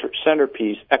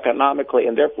centerpiece economically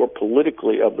and therefore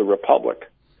politically of the republic.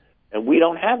 And we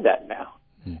don't have that now.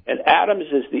 And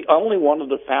Adams is the only one of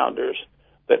the founders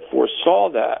that foresaw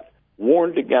that,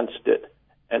 warned against it,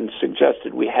 and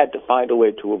suggested we had to find a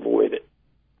way to avoid it.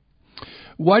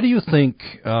 Why do you think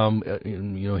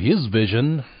his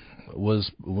vision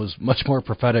was much more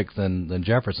prophetic than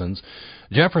Jefferson's?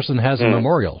 Jefferson has a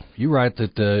memorial. You write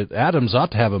that Adams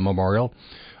ought to have a memorial.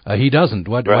 He doesn't.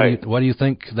 What do you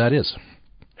think that is?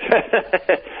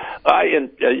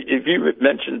 If you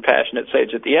mentioned Passionate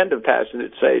Sage, at the end of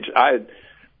Passionate Sage, I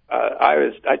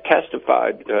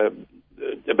testified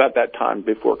about that time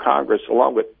before Congress,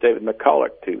 along with David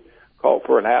McCulloch, to call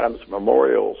for an Adams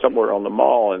memorial somewhere on the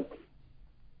Mall, and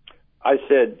I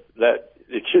said that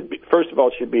it should be, first of all,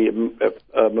 it should be a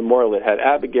memorial that had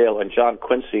Abigail and John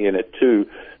Quincy in it too,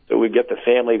 so we get the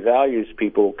family values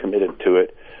people committed to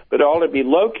it. But it ought to be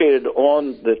located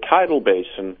on the tidal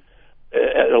basin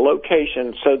at a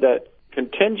location so that,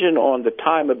 contingent on the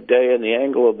time of day and the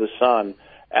angle of the sun,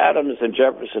 Adams and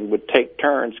Jefferson would take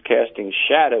turns casting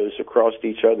shadows across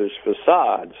each other's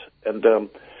facades. And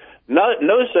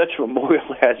no such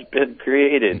memorial has been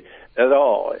created at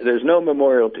all. There's no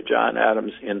memorial to John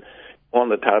Adams on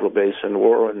the tidal basin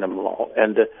or in the Mall.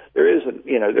 And there isn't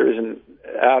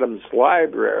Adams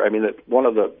Library. I mean, one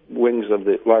of the wings of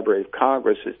the Library of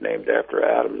Congress is named after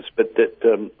Adams. But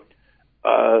that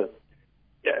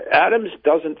Adams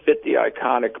doesn't fit the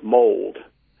iconic mold.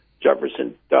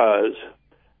 Jefferson does.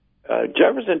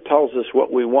 Jefferson tells us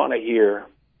what we want to hear.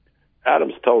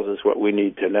 Adams tells us what we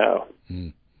need to know.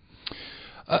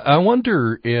 I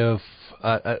wonder if,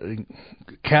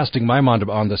 casting my mind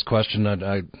on this question,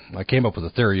 I came up with a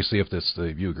theory. See if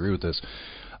you agree with this.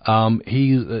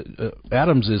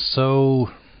 Adams is so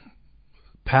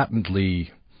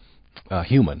patently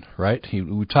human, right?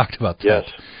 We talked about that.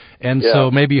 Yes. And so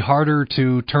maybe harder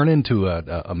to turn into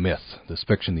a myth, this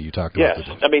fiction that you talked about. Yes,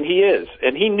 I mean, he is,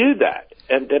 and he knew that.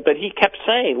 But he kept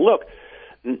saying, look,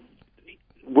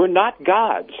 we're not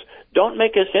gods. Don't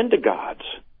make us into gods.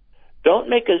 Don't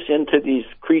make us into these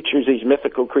creatures, these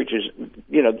mythical creatures.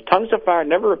 The tongues of fire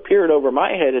never appeared over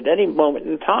my head at any moment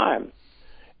in time.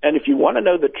 And if you want to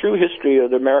know the true history of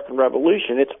the American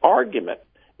Revolution, it's argument.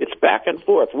 It's back and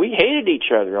forth. We hated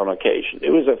each other on occasion.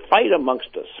 It was a fight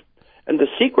amongst us. And the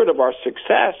secret of our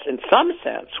success, in some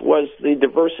sense, was the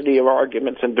diversity of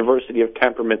arguments and diversity of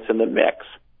temperaments in the mix.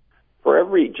 For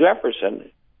every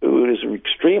Jefferson, who is an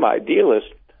extreme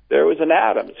idealist, there was an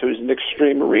Adams, who is an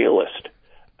extreme realist.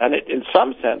 And in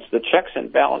some sense, the checks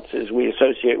and balances we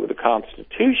associate with the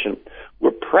Constitution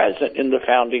were present in the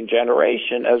founding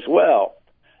generation as well.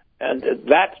 And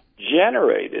that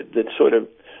generated the sort of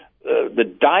the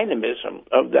dynamism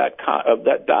of that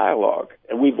dialogue.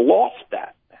 And we've lost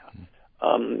that now.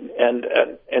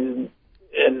 And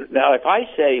now if I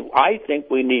say I think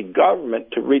we need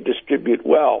government to redistribute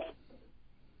wealth,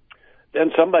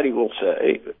 then somebody will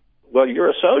say, well, you're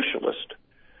a socialist.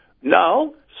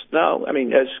 No. I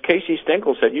mean, as Casey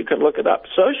Stengel said, you can look it up.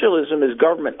 Socialism is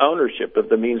government ownership of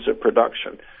the means of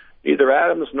production. Neither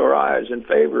Adams nor I is in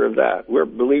favor of that. We're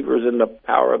believers in the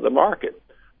power of the market.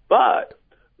 But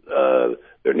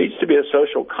there needs to be a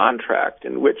social contract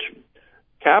in which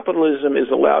capitalism is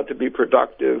allowed to be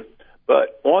productive,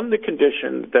 but on the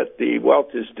condition that the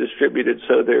wealth is distributed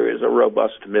so there is a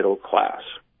robust middle class.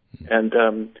 And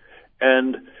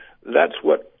that's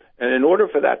what. And in order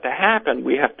for that to happen,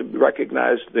 we have to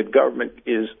recognize that government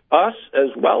is us as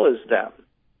well as them.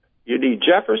 You need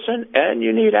Jefferson and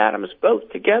you need Adams both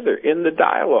together in the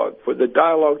dialogue, for the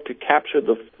dialogue to capture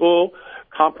the full,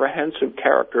 comprehensive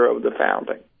character of the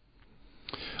founding.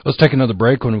 Let's take another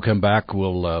break. When we come back,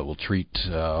 we'll treat,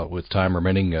 with time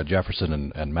remaining,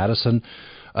 Jefferson and Madison.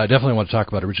 I definitely want to talk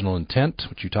about original intent,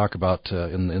 which you talk about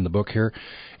in the book here.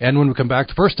 And when we come back,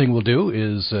 the first thing we'll do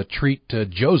is treat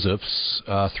Joseph's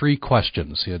 3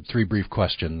 questions. He had 3 brief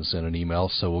questions in an email,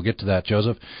 so we'll get to that,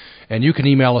 Joseph. And you can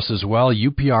email us as well,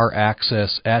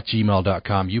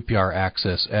 upraccess@gmail.com,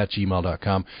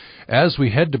 upraccess@gmail.com. As we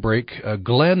head to break,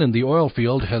 Glenn in the oil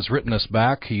field has written us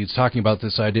back. He's talking about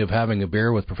this idea of having a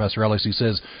beer with Professor Ellis. He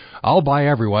says, I'll buy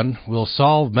everyone. We'll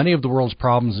solve many of the world's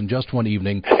problems in just one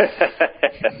evening.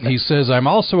 He says, I'm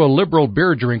also a liberal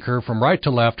beer drinker from right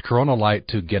to left, Corona Light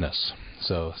to Guinness.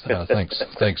 So thanks.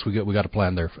 Thanks. We got a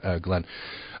plan there, Glenn.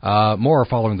 More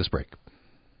following this break.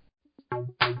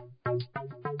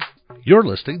 You're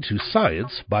listening to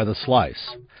Science by the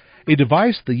Slice. A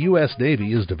device the U.S.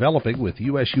 Navy is developing with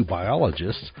USU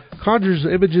biologists conjures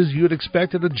images you'd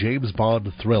expect in a James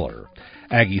Bond thriller.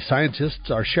 Aggie scientists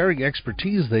are sharing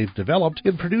expertise they've developed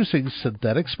in producing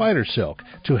synthetic spider silk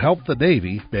to help the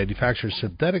Navy manufacture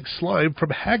synthetic slime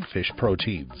from hagfish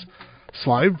proteins.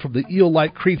 Slime from the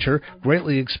eel-like creature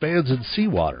greatly expands in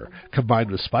seawater.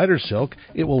 Combined with spider silk,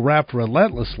 it will wrap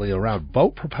relentlessly around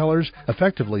boat propellers,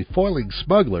 effectively foiling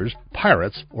smugglers,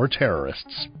 pirates, or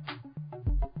terrorists.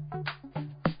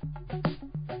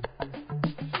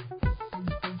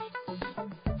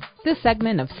 This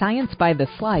segment of Science by the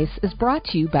Slice is brought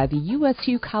to you by the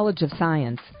USU College of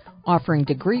Science, offering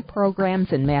degree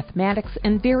programs in mathematics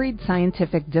and varied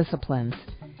scientific disciplines.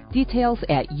 Details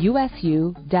at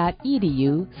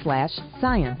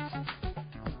usu.edu/science.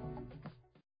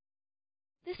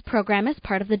 This program is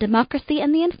part of the Democracy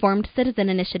and the Informed Citizen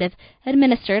Initiative,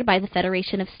 administered by the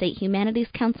Federation of State Humanities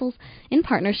Councils in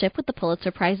partnership with the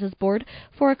Pulitzer Prize's Board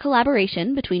for a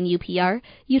collaboration between UPR,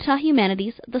 Utah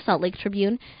Humanities, the Salt Lake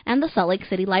Tribune, and the Salt Lake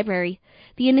City Library.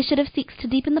 The initiative seeks to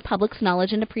deepen the public's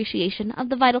knowledge and appreciation of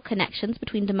the vital connections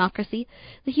between democracy,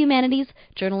 the humanities,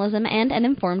 journalism, and an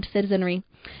informed citizenry.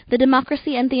 The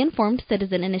Democracy and the Informed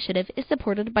Citizen Initiative is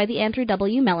supported by the Andrew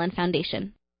W. Mellon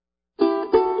Foundation.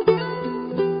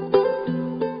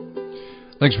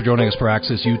 Thanks for joining us for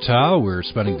Access Utah. We're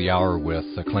spending the hour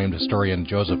with acclaimed historian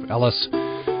Joseph Ellis.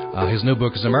 His new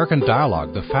book is American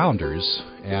Dialogue, The Founders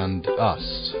and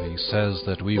Us. He says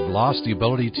that we've lost the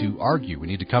ability to argue. We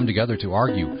need to come together to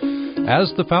argue,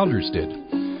 as the founders did,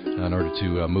 in order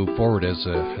to move forward as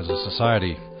a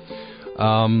society.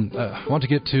 I want to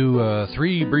get to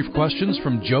three brief questions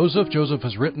from Joseph. Joseph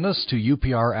has written us to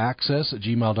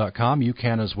upraccess@gmail.com. You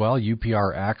can as well,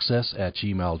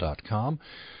 upraccess@gmail.com.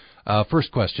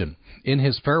 First question. In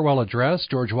his farewell address,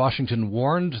 George Washington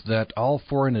warned that all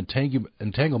foreign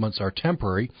entanglements are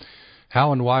temporary.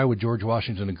 How and why would George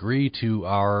Washington agree to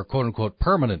our quote-unquote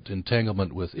permanent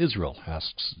entanglement with Israel,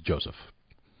 asks Joseph.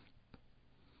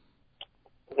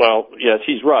 Well, yes,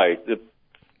 he's right. The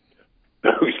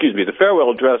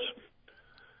farewell address,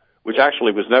 which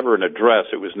actually was never an address,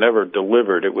 it was never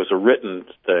delivered, it was a written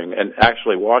thing, and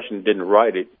actually Washington didn't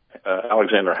write it.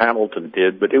 Alexander Hamilton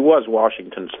did, but it was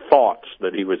Washington's thoughts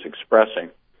that he was expressing,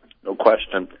 no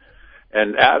question.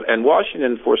 And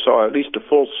Washington foresaw at least a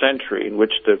full century in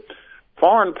which the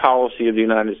foreign policy of the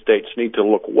United States need to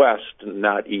look west and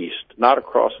not east, not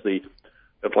across the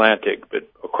Atlantic, but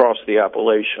across the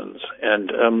Appalachians.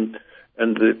 And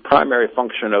the primary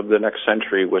function of the next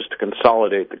century was to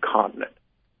consolidate the continent,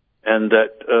 and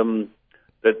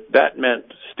that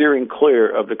meant steering clear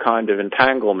of the kind of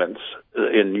entanglements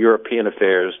in European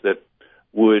affairs that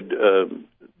would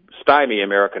stymie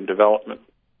American development.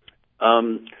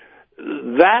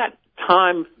 That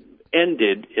time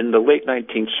ended in the late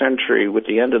 19th century with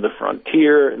the end of the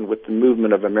frontier and with the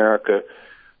movement of America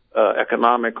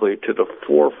economically to the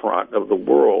forefront of the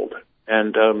world.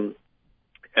 And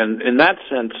in that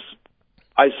sense,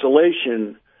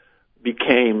 isolation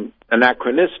became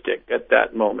anachronistic at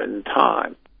that moment in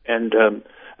time. And,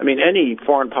 any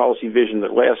foreign policy vision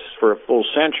that lasts for a full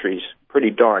century is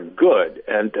pretty darn good.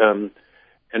 And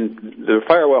the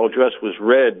farewell address was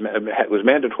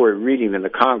mandatory reading in the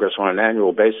Congress on an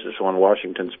annual basis on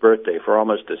Washington's birthday for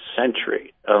almost a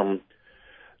century.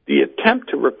 The attempt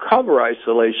to recover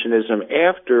isolationism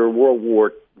after World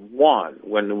War I,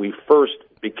 when we first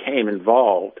became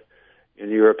involved in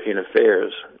European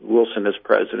affairs, Wilson as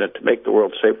president, to make the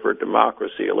world safe for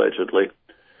democracy, allegedly.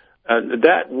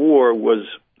 That war was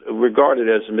regarded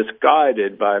as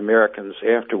misguided by Americans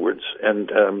afterwards, and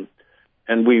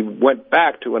we went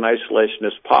back to an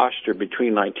isolationist posture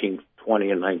between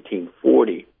 1920 and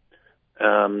 1940.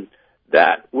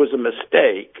 That was a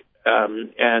mistake,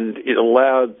 and it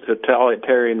allowed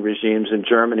totalitarian regimes in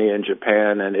Germany and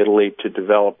Japan and Italy to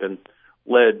develop and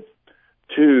led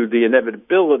to the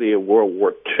inevitability of World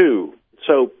War II.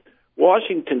 So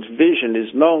Washington's vision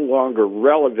is no longer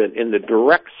relevant in the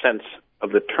direct sense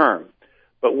of the term.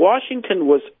 But Washington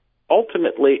was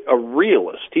ultimately a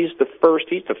realist. He's the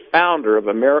founder of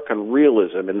American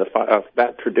realism in of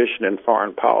that tradition in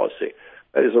foreign policy.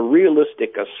 That is a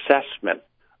realistic assessment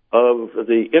of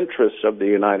the interests of the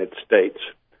United States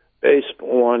based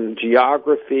on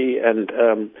geography and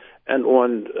on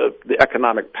the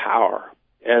economic power.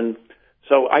 And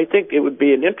so I think it would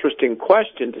be an interesting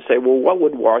question to say, well, what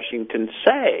would Washington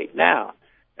say now?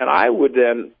 And I would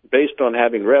then, based on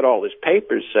having read all his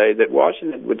papers, say that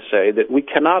Washington would say that we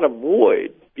cannot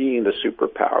avoid being a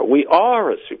superpower. We are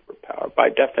a superpower by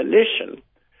definition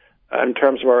in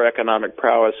terms of our economic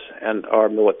prowess and our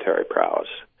military prowess.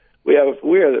 We are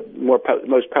the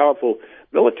most powerful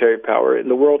military power in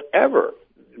the world ever.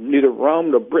 Neither Rome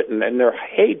nor Britain in their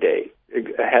heyday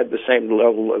had the same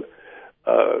level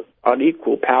of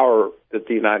unequal power that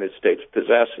the United States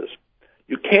possesses.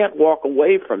 You can't walk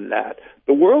away from that.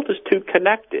 The world is too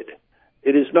connected.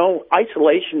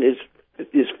 Isolation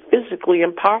is physically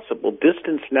impossible.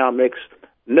 Distance now makes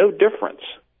no difference.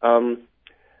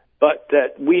 But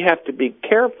that we have to be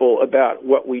careful about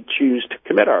what we choose to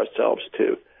commit ourselves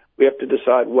to. We have to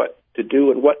decide what to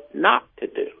do and what not to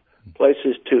do.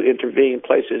 Places to intervene,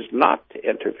 places not to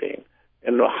intervene.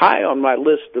 And high on my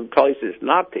list of places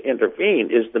not to intervene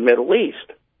is the Middle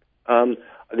East.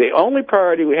 The only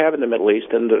priority we have in the Middle East,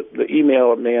 and the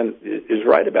email man is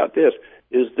right about this,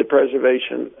 is the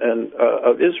preservation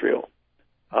of Israel.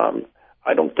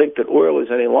 I don't think that oil is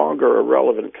any longer a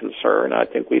relevant concern. I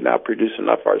think we now produce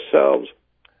enough ourselves.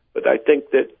 But I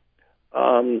think that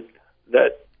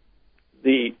that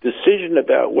the decision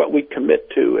about what we commit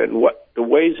to and what the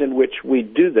ways in which we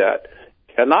do that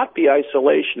cannot be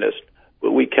isolationist,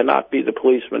 but we cannot be the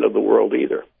policeman of the world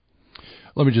either.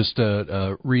 Let me just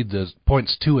read the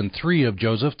points 2 and 3 of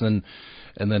Joseph, and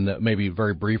then maybe a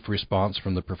very brief response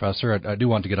from the professor. I do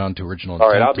want to get on to original intent.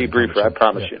 All right, I'll be briefer, I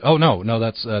promise you. Oh, no,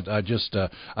 that's,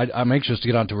 I'm anxious to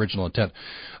get on to original intent.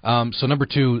 So number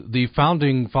 2, the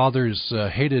founding fathers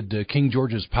hated King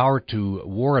George's power to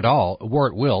war at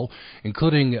will,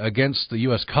 including against the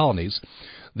U.S. colonies.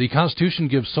 The Constitution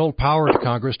gives sole power to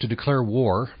Congress to declare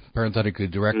war, parenthetically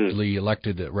directly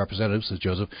elected representatives, says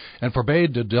Joseph, and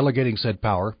forbade delegating said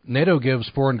power. NATO gives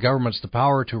foreign governments the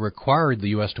power to require the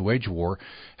U.S. to wage war.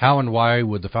 How and why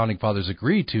would the Founding Fathers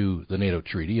agree to the NATO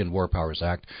Treaty and War Powers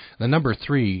Act? Then number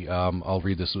 3, I'll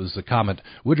read this, was the comment,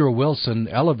 Woodrow Wilson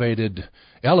elevating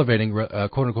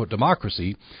quote-unquote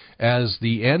democracy as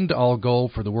the end-all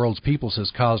goal for the world's peoples has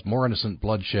caused more innocent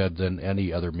bloodshed than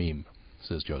any other meme,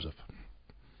 says Joseph.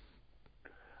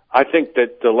 I think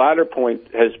that the latter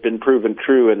point has been proven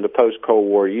true in the post-Cold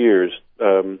War years.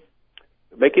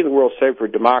 Making the world safe for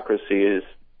democracy is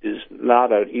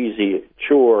not an easy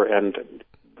chore, and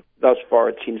thus far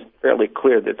it seems fairly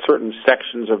clear that certain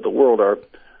sections of the world are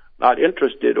not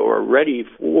interested or ready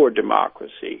for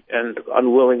democracy and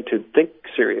unwilling to think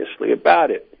seriously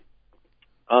about it.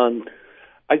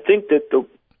 I think that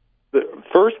the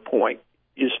first point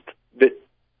is that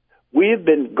we have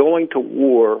been going to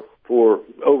war for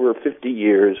over 50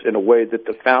 years in a way that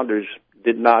the founders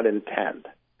did not intend.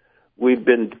 We've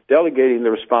been delegating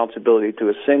the responsibility to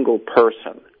a single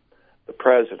person, the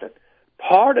president.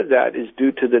 Part of that is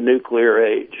due to the nuclear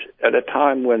age, at a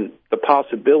time when the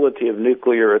possibility of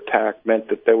nuclear attack meant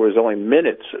that there was only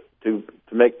minutes to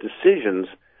make decisions,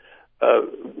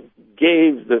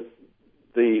 gave the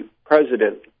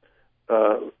president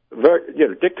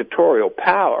dictatorial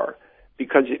power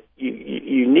because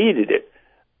you needed it.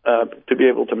 To be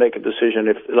able to make a decision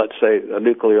if, let's say, a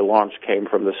nuclear launch came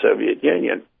from the Soviet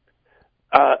Union.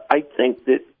 I think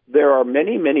that there are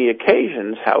many, many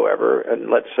occasions, however, and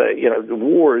let's say, the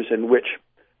wars in which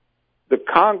the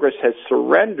Congress has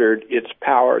surrendered its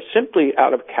power simply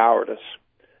out of cowardice,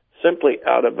 simply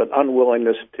out of an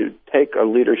unwillingness to take a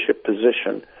leadership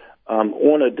position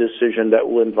on a decision that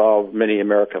will involve many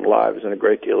American lives and a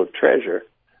great deal of treasure.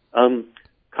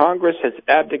 Congress has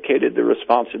abdicated the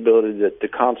responsibility that the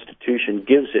Constitution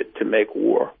gives it to make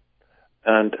war.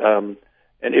 And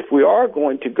if we are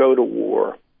going to go to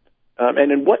war, and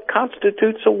in what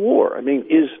constitutes a war? I mean,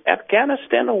 is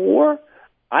Afghanistan a war?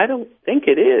 I don't think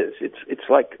it is. It's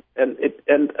like, and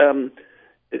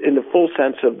in the full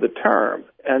sense of the term.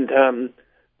 And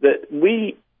that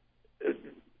we,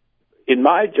 in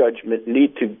my judgment,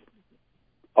 need to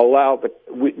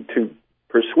to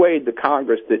persuade the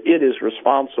Congress that it is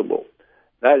responsible.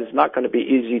 That is not going to be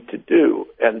easy to do.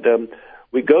 And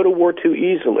we go to war too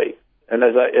easily. And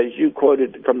as you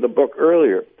quoted from the book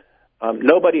earlier,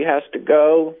 nobody has to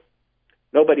go,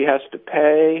 nobody has to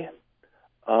pay.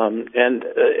 And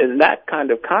in that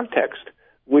kind of context,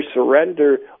 we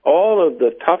surrender all of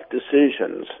the tough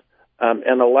decisions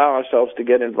and allow ourselves to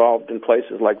get involved in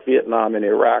places like Vietnam and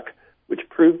Iraq, which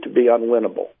proved to be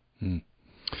unwinnable.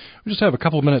 We just have a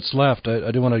couple of minutes left.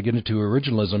 I do want to get into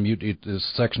originalism. This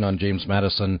section on James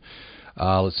Madison,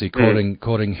 let's see,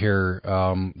 quoting here,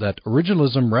 that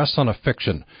originalism rests on a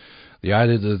fiction. The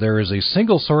idea that there is a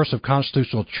single source of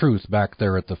constitutional truth back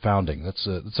there at the founding. That's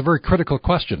a very critical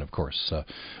question, of course.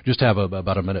 Just have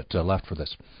about a minute left for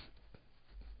this.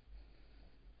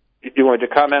 You want to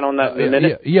comment on that in a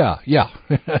minute? Yeah.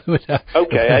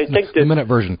 Okay, I think that the minute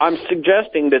version. I'm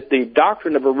suggesting that the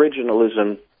doctrine of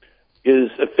originalism is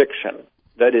a fiction.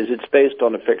 That is, it's based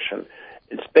on a fiction.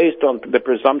 It's based on the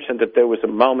presumption that there was a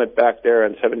moment back there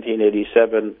in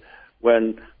 1787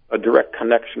 when a direct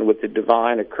connection with the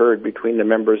divine occurred between the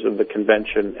members of the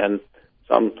convention and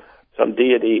some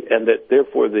deity, and that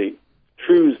therefore the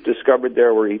truths discovered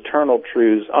there were eternal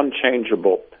truths,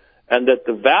 unchangeable, and that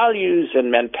the values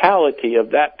and mentality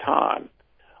of that time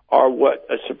are what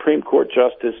a Supreme Court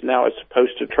justice now is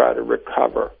supposed to try to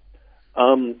recover.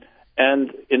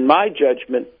 And in my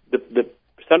judgment, the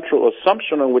central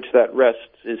assumption on which that rests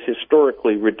is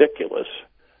historically ridiculous.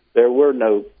 There were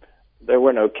no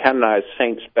canonized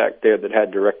saints back there that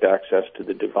had direct access to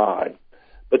the divine,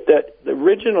 but that the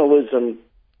originalism,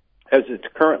 as it's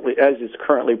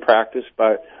currently practiced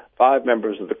by 5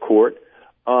 members of the court,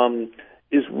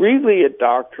 is really a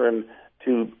doctrine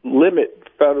to limit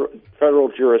federal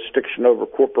jurisdiction over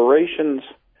corporations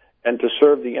and to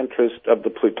serve the interest of the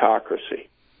plutocracy.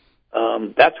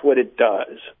 That's what it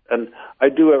does. And I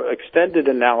do an extended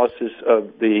analysis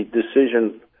of the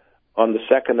decision on the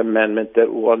Second Amendment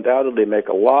that will undoubtedly make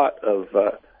a lot of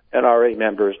NRA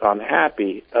members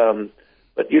unhappy.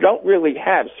 But you don't really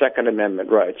have Second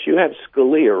Amendment rights. You have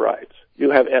Scalia rights. You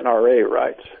have NRA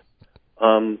rights.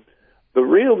 The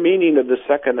real meaning of the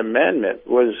Second Amendment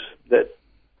was that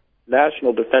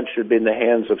national defense should be in the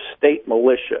hands of state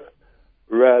militia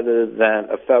rather than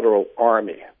a federal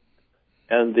army.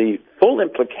 And the full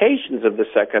implications of the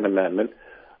Second Amendment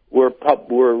were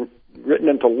written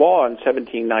into law in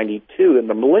 1792 in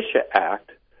the Militia Act.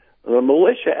 The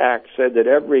Militia Act said that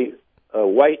every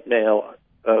white male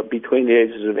between the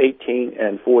ages of 18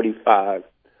 and 45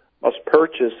 must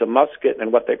purchase a musket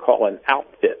and what they call an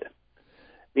outfit,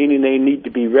 meaning they need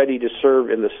to be ready to serve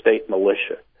in the state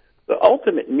militia. The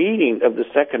ultimate meaning of the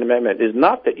Second Amendment is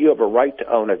not that you have a right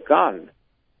to own a gun,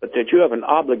 but that you have an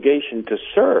obligation to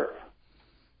serve.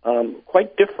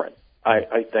 Quite different,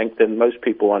 I think, than most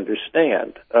people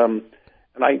understand. And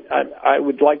I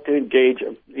would like to engage,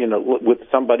 with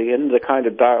somebody in the kind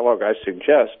of dialogue I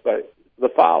suggest by the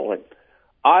following.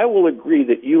 I will agree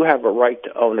that you have a right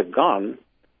to own a gun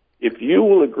if you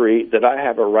will agree that I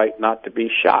have a right not to be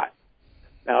shot.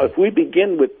 Now, if we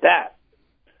begin with that,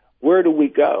 where do we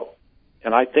go?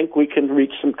 And I think we can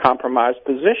reach some compromise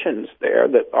positions there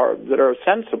that are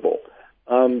sensible.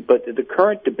 But the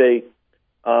current debate,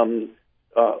 the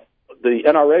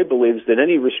NRA believes that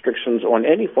any restrictions on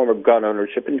any form of gun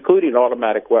ownership, including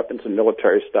automatic weapons and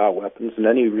military-style weapons, and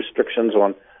any restrictions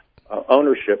on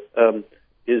ownership,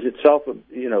 is itself,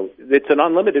 it's an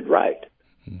unlimited right.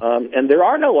 And there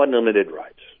are no unlimited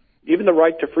rights. Even the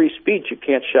right to free speech, you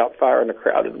can't shout fire in a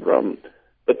crowded room.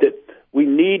 But that we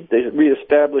need to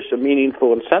reestablish a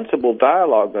meaningful and sensible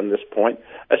dialogue on this point,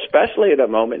 especially at a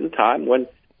moment in time when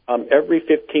every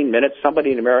 15 minutes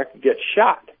somebody in America gets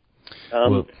shot.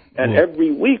 And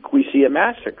every week we see a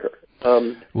massacre.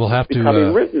 We'll have to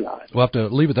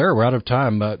leave it there. We're out of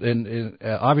time. And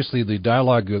obviously the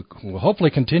dialogue will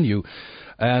hopefully continue.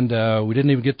 And we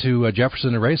didn't even get to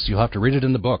Jefferson and race. You'll have to read it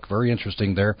in the book. Very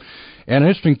interesting there. And an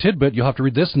interesting tidbit, you'll have to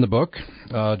read this in the book.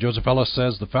 Joseph Ellis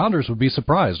says the founders would be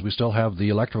surprised we still have the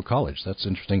Electoral College. That's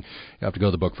interesting. You have to go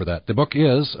to the book for that. The book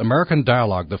is American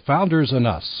Dialogue, The Founders and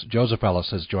Us. Joseph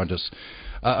Ellis has joined us.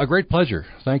 A great pleasure.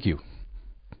 Thank you.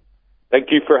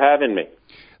 Thank you for having me.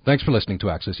 Thanks for listening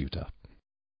to Access Utah.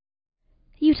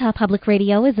 Utah Public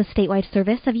Radio is a statewide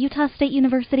service of Utah State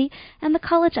University and the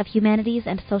College of Humanities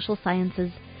and Social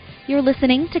Sciences. You're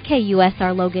listening to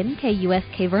KUSR Logan,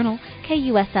 KUSK Vernal,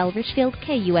 KUSL Richfield,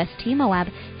 KUST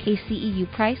Moab, KCEU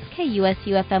Price,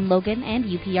 KUSU-FM Logan, and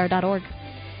UPR.org.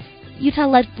 Utah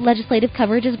legislative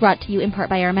coverage is brought to you in part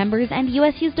by our members and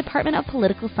USU's Department of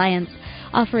Political Science,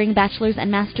 offering bachelor's and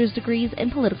master's degrees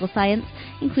in political science,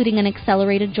 including an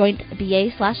accelerated joint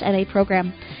BA/MA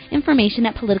program. Information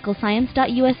at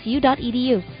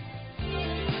politicalscience.usu.edu.